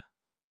spectator.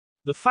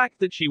 The fact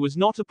that she was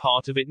not a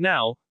part of it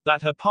now,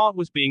 that her part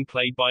was being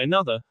played by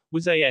another,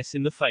 was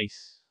in the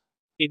face.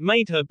 It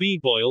made her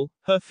boil,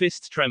 her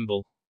fists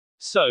tremble.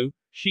 So,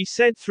 she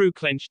said through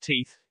clenched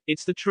teeth,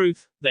 it's the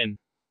truth, then.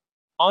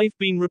 I've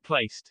been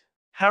replaced.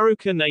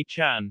 Haruka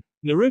Ne-chan.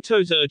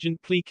 Naruto's urgent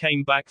plea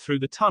came back through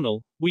the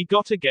tunnel, we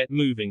gotta get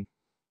moving.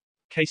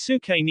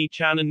 Keisuke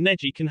Ni-chan and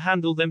Neji can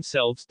handle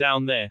themselves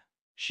down there.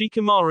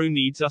 Shikamaru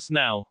needs us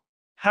now.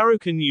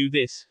 Haruka knew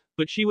this,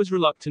 but she was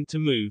reluctant to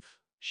move.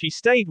 She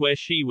stayed where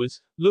she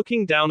was,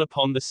 looking down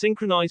upon the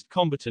synchronized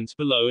combatants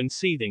below and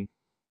seething.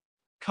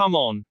 Come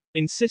on,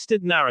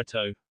 insisted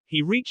Naruto.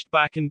 He reached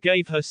back and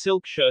gave her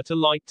silk shirt a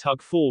light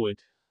tug forward.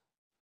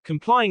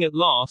 Complying at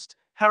last,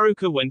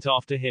 Haruka went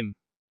after him.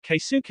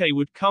 Keisuke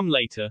would come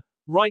later.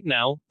 Right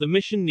now, the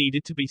mission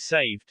needed to be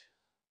saved.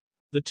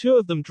 The two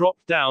of them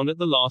dropped down at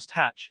the last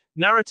hatch,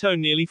 Naruto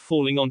nearly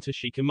falling onto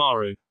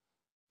Shikamaru.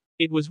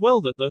 It was well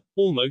that the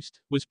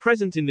almost was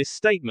present in this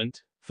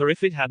statement, for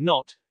if it had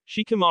not,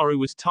 Shikamaru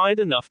was tired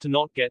enough to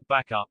not get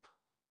back up.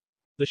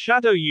 The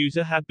shadow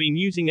user had been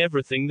using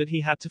everything that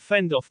he had to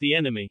fend off the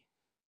enemy.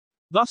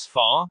 Thus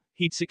far,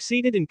 he'd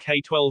succeeded in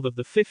K-12 of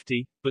the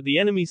 50, but the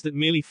enemies that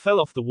merely fell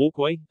off the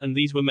walkway, and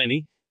these were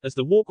many, as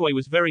the walkway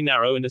was very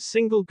narrow and a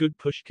single good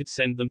push could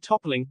send them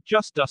toppling,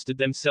 just dusted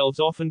themselves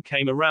off and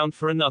came around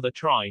for another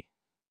try.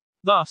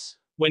 Thus,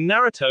 when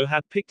Naruto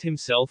had picked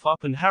himself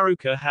up and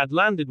Haruka had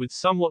landed with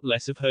somewhat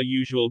less of her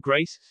usual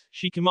grace,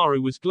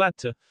 Shikamaru was glad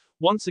to,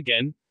 once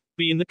again,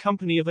 be in the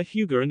company of a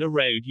Hyuga and a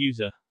Reud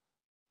user.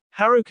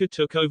 Haruka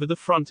took over the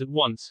front at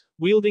once,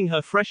 wielding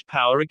her fresh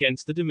power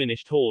against the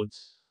diminished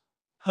hordes.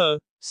 Her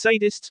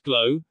sadist's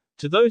glow,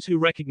 to those who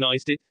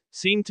recognized it,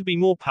 seemed to be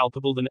more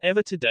palpable than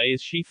ever today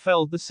as she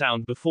felled the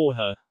sound before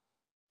her.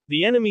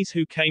 The enemies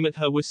who came at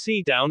her were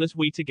down as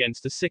wheat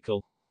against a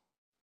sickle.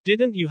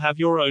 Didn't you have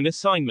your own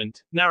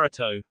assignment,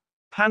 Naruto?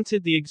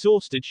 Panted the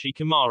exhausted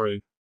Shikamaru.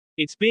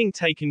 It's being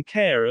taken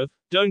care of,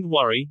 don't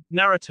worry,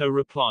 Naruto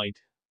replied.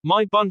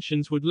 My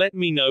buncheons would let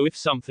me know if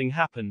something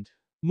happened.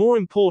 More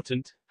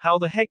important, how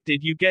the heck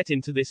did you get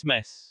into this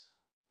mess?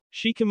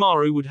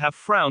 Shikamaru would have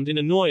frowned in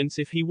annoyance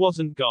if he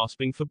wasn't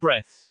gasping for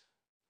breath.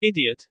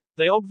 Idiot,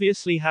 they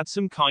obviously had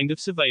some kind of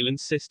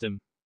surveillance system.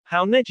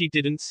 How Neji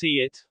didn't see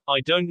it,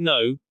 I don't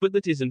know, but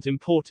that isn't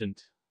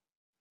important.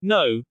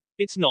 No,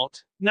 it's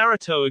not,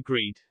 Naruto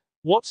agreed.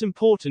 What's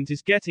important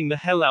is getting the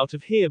hell out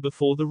of here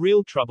before the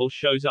real trouble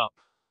shows up.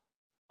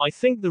 I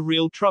think the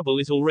real trouble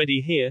is already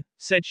here,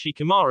 said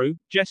Shikamaru,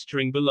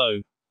 gesturing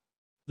below.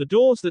 The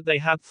doors that they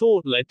had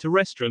thought led to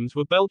restrooms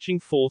were belching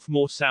forth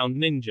more sound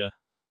ninja.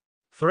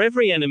 For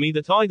every enemy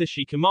that either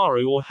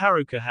Shikamaru or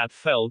Haruka had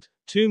felled,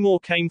 2 more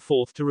came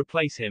forth to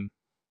replace him.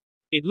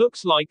 It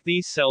looks like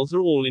these cells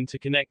are all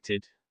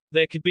interconnected.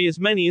 There could be as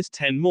many as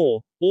 10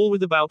 more, all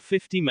with about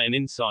 50 men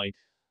inside.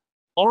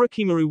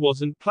 Orochimaru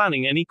wasn't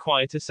planning any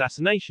quiet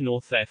assassination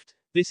or theft,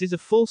 this is a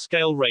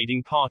full-scale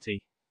raiding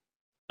party.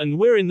 And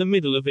we're in the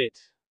middle of it.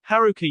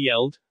 Haruka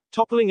yelled,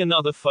 toppling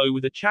another foe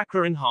with a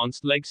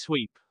chakra-enhanced leg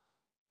sweep.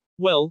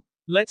 Well,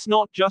 let's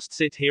not just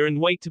sit here and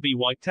wait to be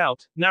wiped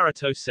out,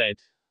 Naruto said.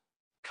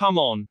 Come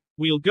on,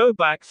 we'll go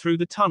back through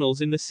the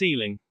tunnels in the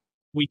ceiling.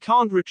 We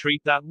can't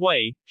retreat that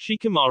way,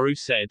 Shikamaru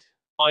said.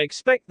 I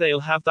expect they'll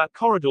have that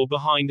corridor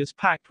behind us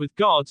packed with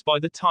guards by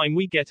the time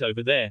we get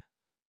over there.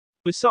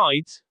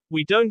 Besides,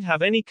 we don't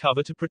have any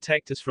cover to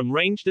protect us from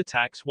ranged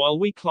attacks while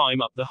we climb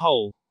up the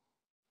hole.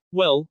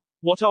 Well,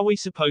 what are we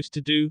supposed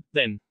to do,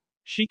 then?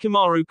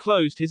 Shikamaru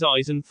closed his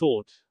eyes and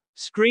thought.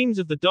 Screams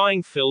of the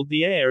dying filled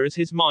the air as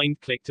his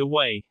mind clicked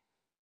away.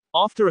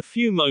 After a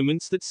few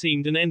moments that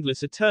seemed an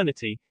endless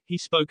eternity, he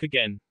spoke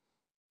again.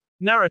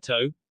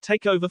 Naruto,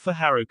 take over for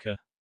Haruka.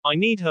 I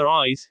need her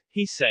eyes,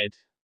 he said.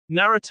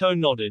 Naruto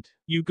nodded.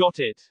 You got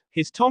it.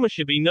 His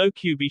Tomoshibi no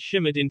Kyubi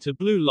shimmered into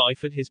blue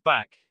life at his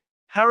back.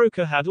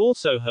 Haruka had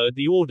also heard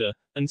the order,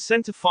 and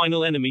sent a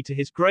final enemy to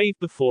his grave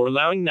before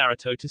allowing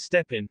Naruto to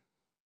step in.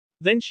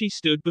 Then she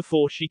stood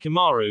before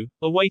Shikamaru,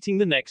 awaiting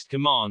the next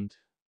command.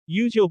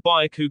 Use your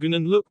Byakugan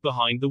and look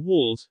behind the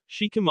walls,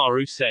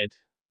 Shikamaru said.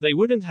 They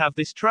wouldn't have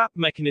this trap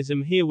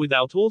mechanism here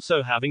without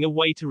also having a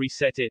way to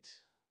reset it.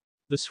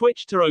 The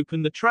switch to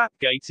open the trap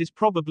gates is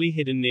probably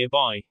hidden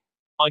nearby.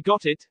 I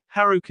got it,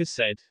 Haruka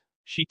said.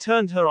 She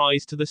turned her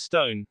eyes to the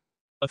stone.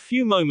 A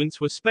few moments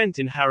were spent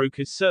in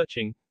Haruka's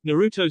searching,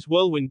 Naruto's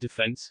whirlwind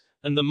defense,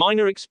 and the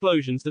minor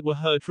explosions that were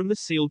heard from the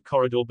sealed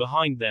corridor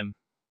behind them.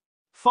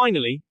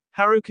 Finally,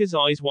 Haruka's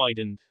eyes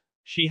widened.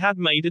 She had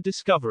made a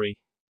discovery.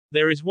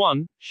 There is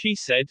one, she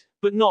said,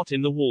 but not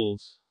in the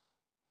walls.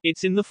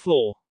 It's in the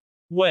floor.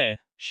 Where?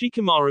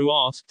 Shikamaru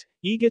asked,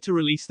 eager to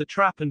release the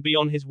trap and be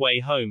on his way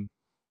home.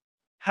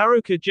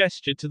 Haruka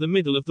gestured to the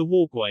middle of the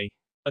walkway.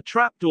 A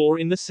trapdoor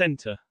in the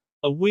center.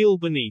 A wheel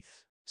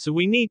beneath. So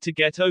we need to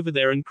get over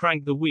there and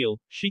crank the wheel,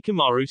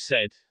 Shikamaru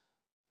said.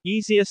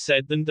 Easier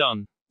said than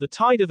done. The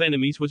tide of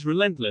enemies was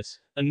relentless,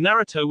 and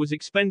Naruto was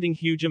expending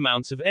huge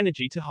amounts of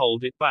energy to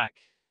hold it back.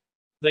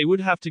 They would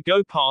have to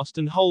go past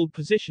and hold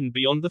position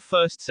beyond the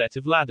first set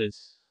of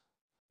ladders.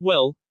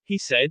 Well, he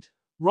said,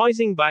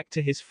 rising back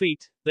to his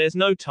feet, there's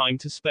no time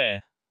to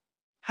spare.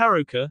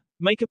 Haruka,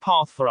 make a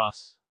path for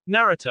us.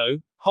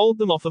 Naruto, hold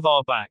them off of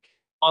our back.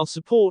 I'll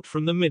support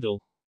from the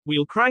middle.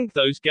 We'll crank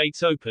those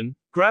gates open,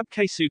 grab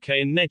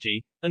Keisuke and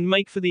Neji, and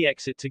make for the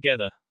exit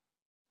together.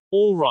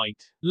 All right,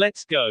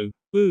 let's go.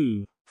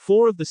 Ooh.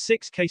 4 of the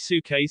 6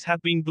 Keisukes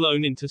had been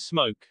blown into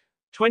smoke.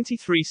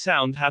 23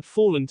 sound had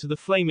fallen to the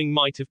flaming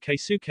might of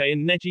Keisuke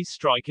and Neji's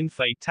strike and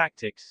fade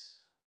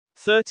tactics.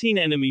 13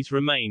 enemies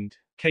remained.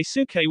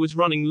 Keisuke was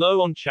running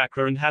low on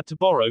chakra and had to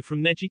borrow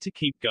from Neji to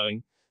keep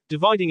going.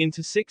 Dividing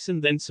into 6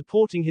 and then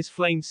supporting his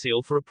flame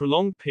seal for a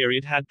prolonged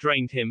period had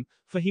drained him,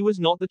 for he was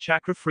not the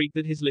chakra freak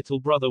that his little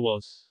brother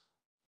was.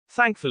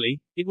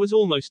 Thankfully, it was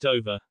almost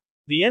over.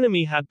 The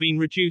enemy had been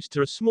reduced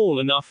to a small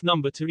enough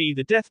number to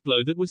either death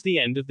blow that was the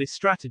end of this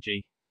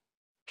strategy.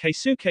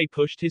 Keisuke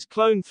pushed his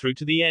clone through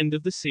to the end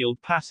of the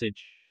sealed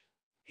passage.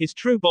 His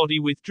true body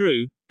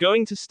withdrew,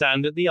 going to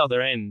stand at the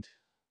other end.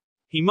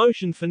 He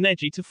motioned for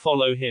Neji to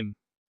follow him.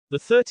 The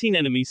 13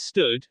 enemies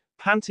stood,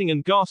 panting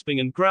and gasping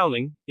and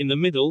growling, in the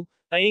middle,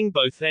 eying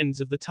both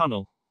ends of the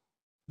tunnel.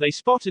 They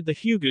spotted the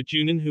Hyuga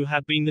Junin who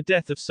had been the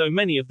death of so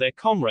many of their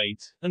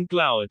comrades, and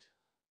glowered.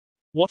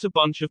 What a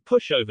bunch of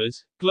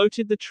pushovers,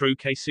 gloated the true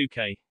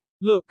Keisuke.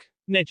 Look,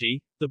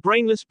 Neji, the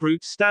brainless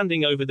brutes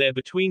standing over there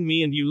between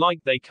me and you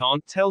like they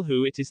can't tell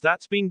who it is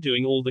that's been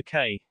doing all the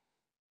K.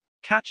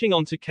 Catching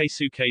on to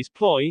Keisuke's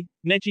ploy,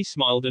 Neji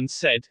smiled and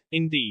said,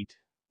 indeed.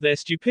 Their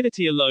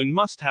stupidity alone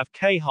must have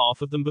K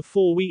half of them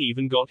before we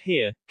even got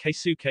here,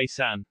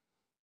 Keisuke-san.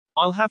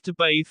 I'll have to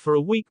bathe for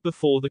a week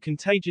before the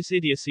contagious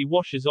idiocy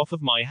washes off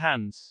of my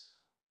hands.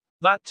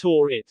 That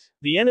tore it.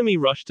 The enemy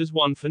rushed as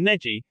one for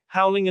Neji,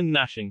 howling and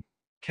gnashing.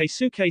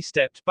 Keisuke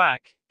stepped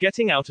back,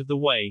 getting out of the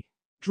way.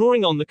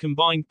 Drawing on the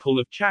combined pull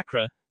of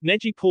chakra,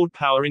 Neji poured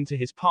power into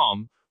his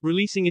palm,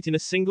 releasing it in a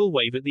single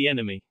wave at the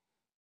enemy.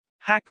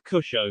 Hack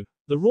Kusho.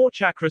 The raw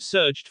chakra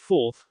surged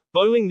forth,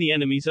 bowling the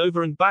enemies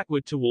over and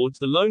backward towards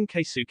the lone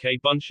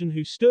Keisuke Bunshin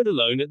who stood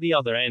alone at the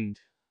other end.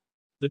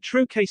 The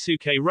true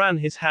Keisuke ran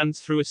his hands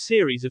through a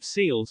series of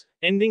seals,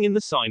 ending in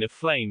the sign of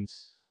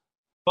flames.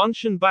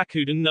 Bunshin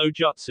Bakuden no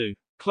Jutsu.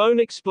 Clone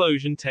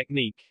explosion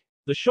technique.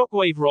 The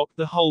shockwave rocked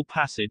the whole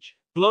passage,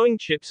 blowing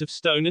chips of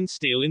stone and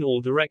steel in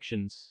all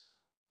directions.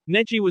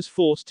 Neji was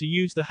forced to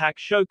use the Hack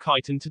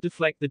Shokaiten to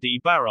deflect the D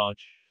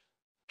barrage.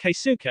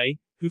 Keisuke,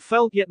 who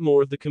felt yet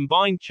more of the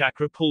combined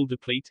chakra pull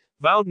deplete,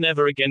 vowed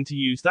never again to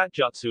use that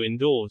jutsu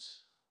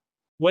indoors.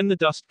 When the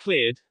dust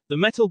cleared, the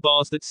metal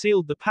bars that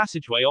sealed the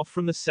passageway off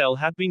from the cell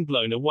had been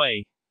blown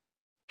away.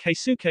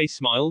 Keisuke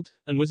smiled,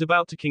 and was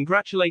about to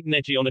congratulate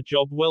Neji on a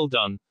job well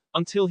done,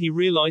 until he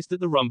realized that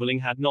the rumbling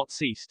had not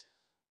ceased.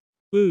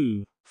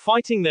 Ooh.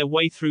 Fighting their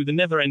way through the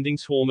never-ending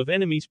swarm of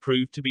enemies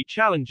proved to be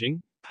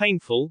challenging,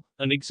 painful,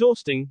 and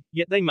exhausting,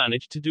 yet they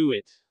managed to do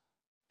it.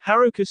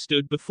 Haruka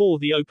stood before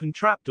the open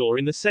trapdoor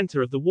in the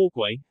center of the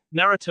walkway.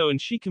 Naruto and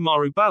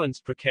Shikamaru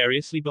balanced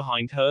precariously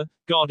behind her,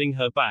 guarding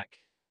her back.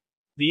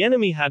 The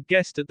enemy had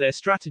guessed at their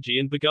strategy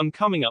and begun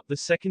coming up the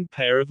second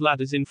pair of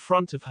ladders in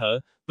front of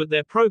her, but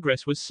their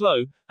progress was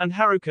slow, and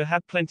Haruka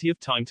had plenty of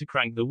time to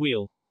crank the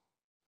wheel.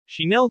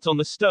 She knelt on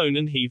the stone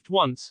and heaved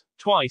once,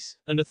 twice,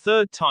 and a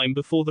third time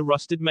before the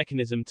rusted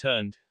mechanism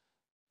turned.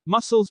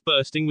 Muscles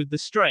bursting with the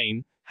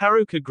strain,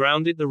 Haruka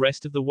grounded the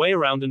rest of the way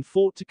around and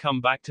fought to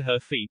come back to her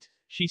feet.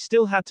 She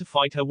still had to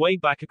fight her way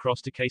back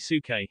across to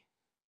Keisuke.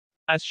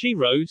 As she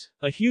rose,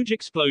 a huge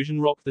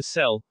explosion rocked the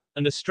cell,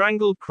 and a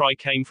strangled cry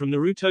came from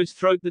Naruto's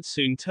throat that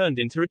soon turned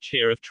into a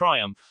cheer of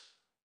triumph.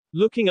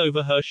 Looking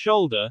over her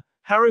shoulder,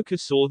 Haruka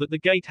saw that the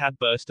gate had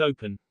burst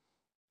open.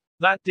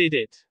 That did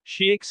it,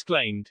 she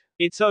exclaimed.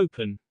 It's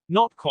open.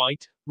 Not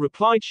quite,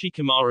 replied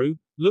Shikamaru,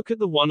 look at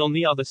the one on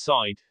the other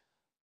side.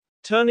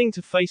 Turning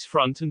to face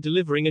front and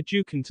delivering a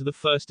juken to the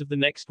first of the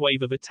next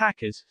wave of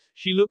attackers,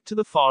 she looked to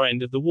the far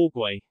end of the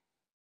walkway.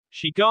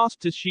 She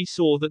gasped as she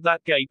saw that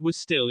that gate was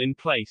still in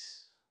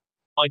place.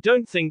 I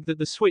don't think that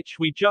the switch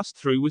we just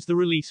threw was the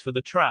release for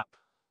the trap,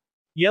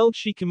 yelled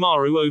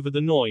Shikamaru over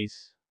the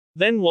noise.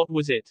 Then what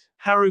was it?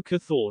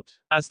 Haruka thought.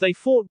 As they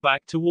fought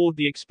back toward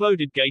the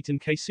exploded gate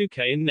and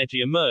Keisuke and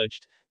Neji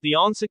emerged, the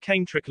answer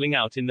came trickling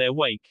out in their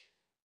wake.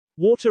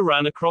 Water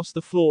ran across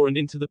the floor and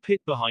into the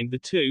pit behind the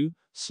two,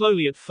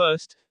 slowly at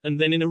first, and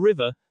then in a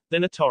river,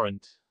 then a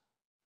torrent.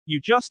 You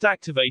just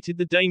activated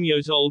the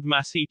daimyo's old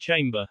Massey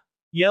chamber,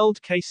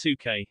 yelled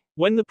Keisuke.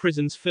 When the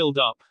prisons filled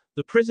up,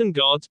 the prison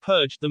guards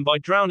purged them by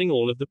drowning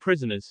all of the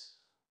prisoners.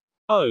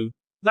 Oh,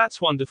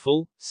 that's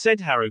wonderful, said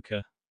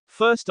Haruka.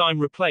 First I'm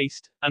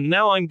replaced, and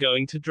now I'm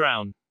going to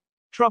drown.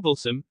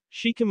 Troublesome,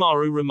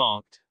 Shikamaru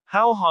remarked.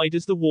 How high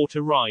does the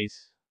water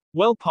rise?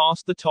 Well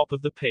past the top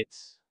of the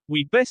pits.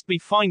 We'd best be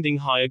finding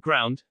higher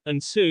ground,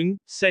 and soon,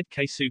 said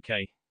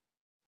Keisuke.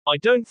 I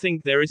don't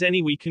think there is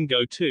any we can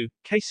go to,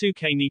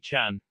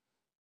 Keisuke-ni-chan.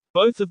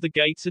 Both of the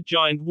gates are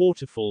giant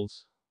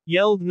waterfalls,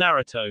 yelled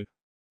Naruto.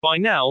 By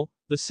now,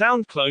 the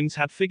sound clones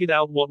had figured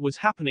out what was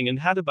happening and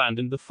had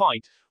abandoned the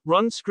fight,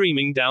 run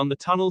screaming down the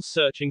tunnels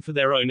searching for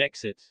their own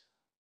exit.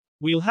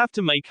 We'll have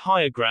to make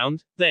higher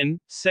ground,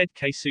 then, said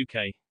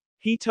Keisuke.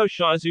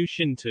 Hitoshizu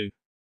Shinto.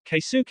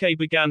 Keisuke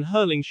began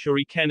hurling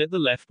shuriken at the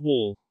left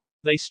wall.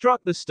 They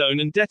struck the stone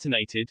and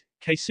detonated,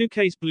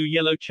 Keisuke's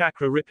blue-yellow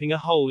chakra ripping a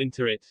hole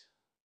into it.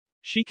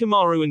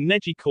 Shikamaru and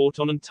Neji caught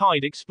on and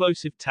tied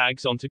explosive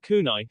tags onto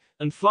kunai,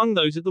 and flung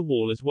those at the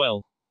wall as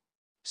well.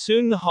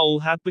 Soon the hole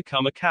had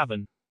become a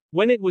cavern.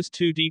 When it was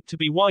too deep to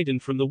be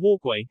widened from the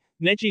walkway,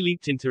 Neji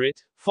leaped into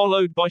it,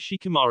 followed by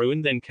Shikamaru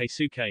and then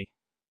Keisuke.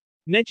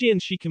 Neji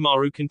and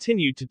Shikamaru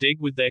continued to dig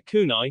with their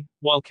kunai,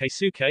 while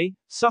Keisuke,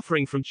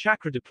 suffering from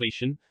chakra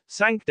depletion,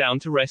 sank down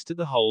to rest at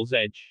the hole's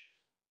edge.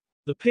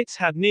 The pits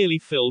had nearly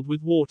filled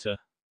with water.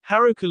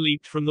 Haruka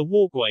leaped from the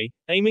walkway,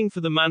 aiming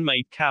for the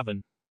man-made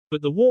cavern.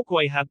 But the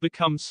walkway had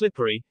become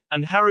slippery,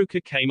 and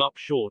Haruka came up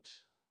short.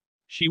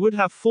 She would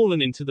have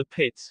fallen into the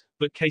pits,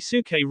 but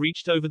Keisuke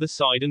reached over the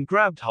side and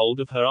grabbed hold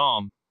of her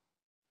arm.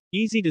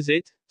 Easy does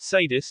it,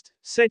 sadist,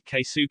 said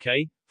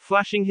Keisuke,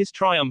 flashing his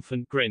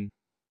triumphant grin.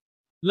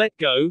 Let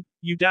go,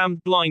 you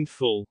damned blind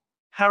fool.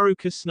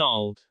 Haruka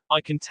snarled.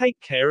 I can take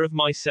care of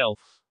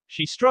myself.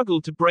 She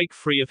struggled to break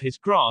free of his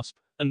grasp,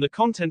 and the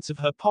contents of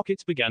her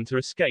pockets began to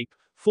escape,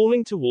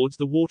 falling towards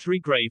the watery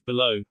grave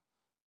below.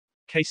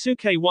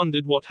 Keisuke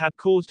wondered what had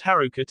caused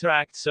Haruka to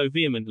act so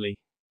vehemently.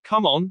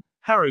 Come on,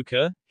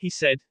 Haruka, he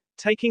said,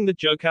 taking the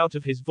joke out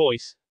of his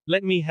voice,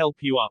 let me help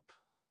you up.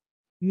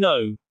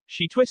 No.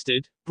 She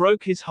twisted,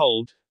 broke his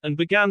hold, and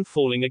began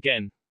falling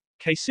again.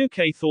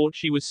 Keisuke thought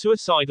she was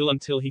suicidal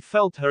until he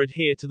felt her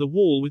adhere to the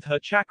wall with her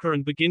chakra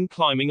and begin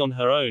climbing on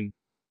her own.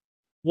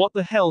 What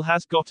the hell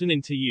has gotten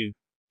into you?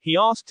 He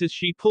asked as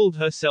she pulled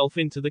herself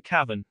into the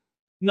cavern.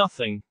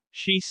 Nothing,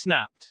 she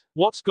snapped.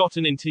 What's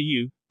gotten into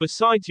you,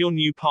 besides your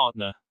new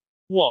partner?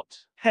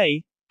 What?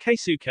 Hey,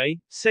 Keisuke,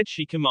 said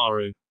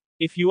Shikamaru.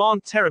 If you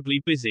aren't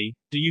terribly busy,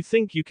 do you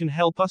think you can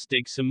help us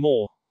dig some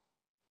more?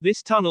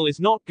 This tunnel is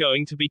not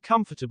going to be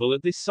comfortable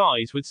at this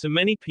size with so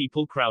many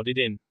people crowded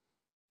in.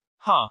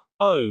 Huh.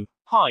 Oh,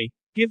 hi,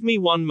 give me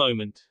one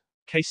moment.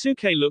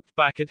 Keisuke looked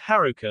back at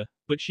Haruka,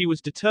 but she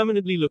was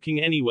determinedly looking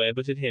anywhere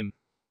but at him.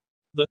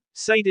 The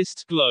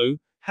sadist's glow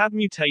had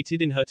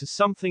mutated in her to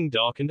something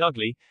dark and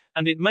ugly,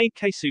 and it made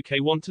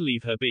Keisuke want to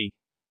leave her be.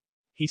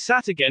 He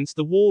sat against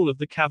the wall of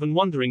the cavern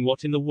wondering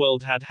what in the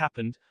world had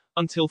happened,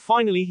 until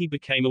finally he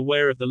became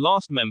aware of the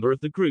last member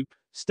of the group,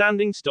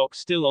 standing stock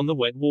still on the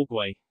wet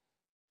walkway.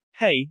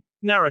 Hey,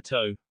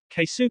 Naruto.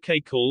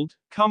 Keisuke called,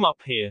 come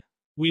up here.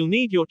 We'll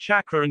need your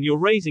chakra and your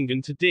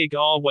Rasengan to dig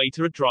our way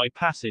to a dry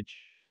passage.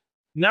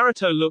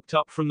 Naruto looked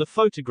up from the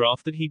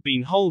photograph that he'd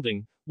been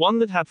holding, one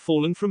that had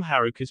fallen from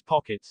Haruka's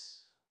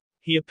pockets.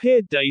 He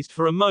appeared dazed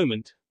for a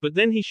moment, but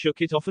then he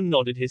shook it off and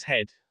nodded his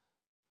head.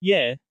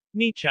 Yeah,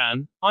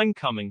 Ni-chan, I'm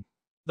coming.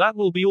 That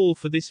will be all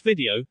for this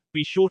video.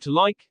 Be sure to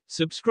like,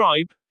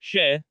 subscribe,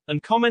 share,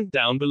 and comment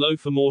down below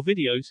for more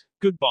videos.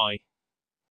 Goodbye.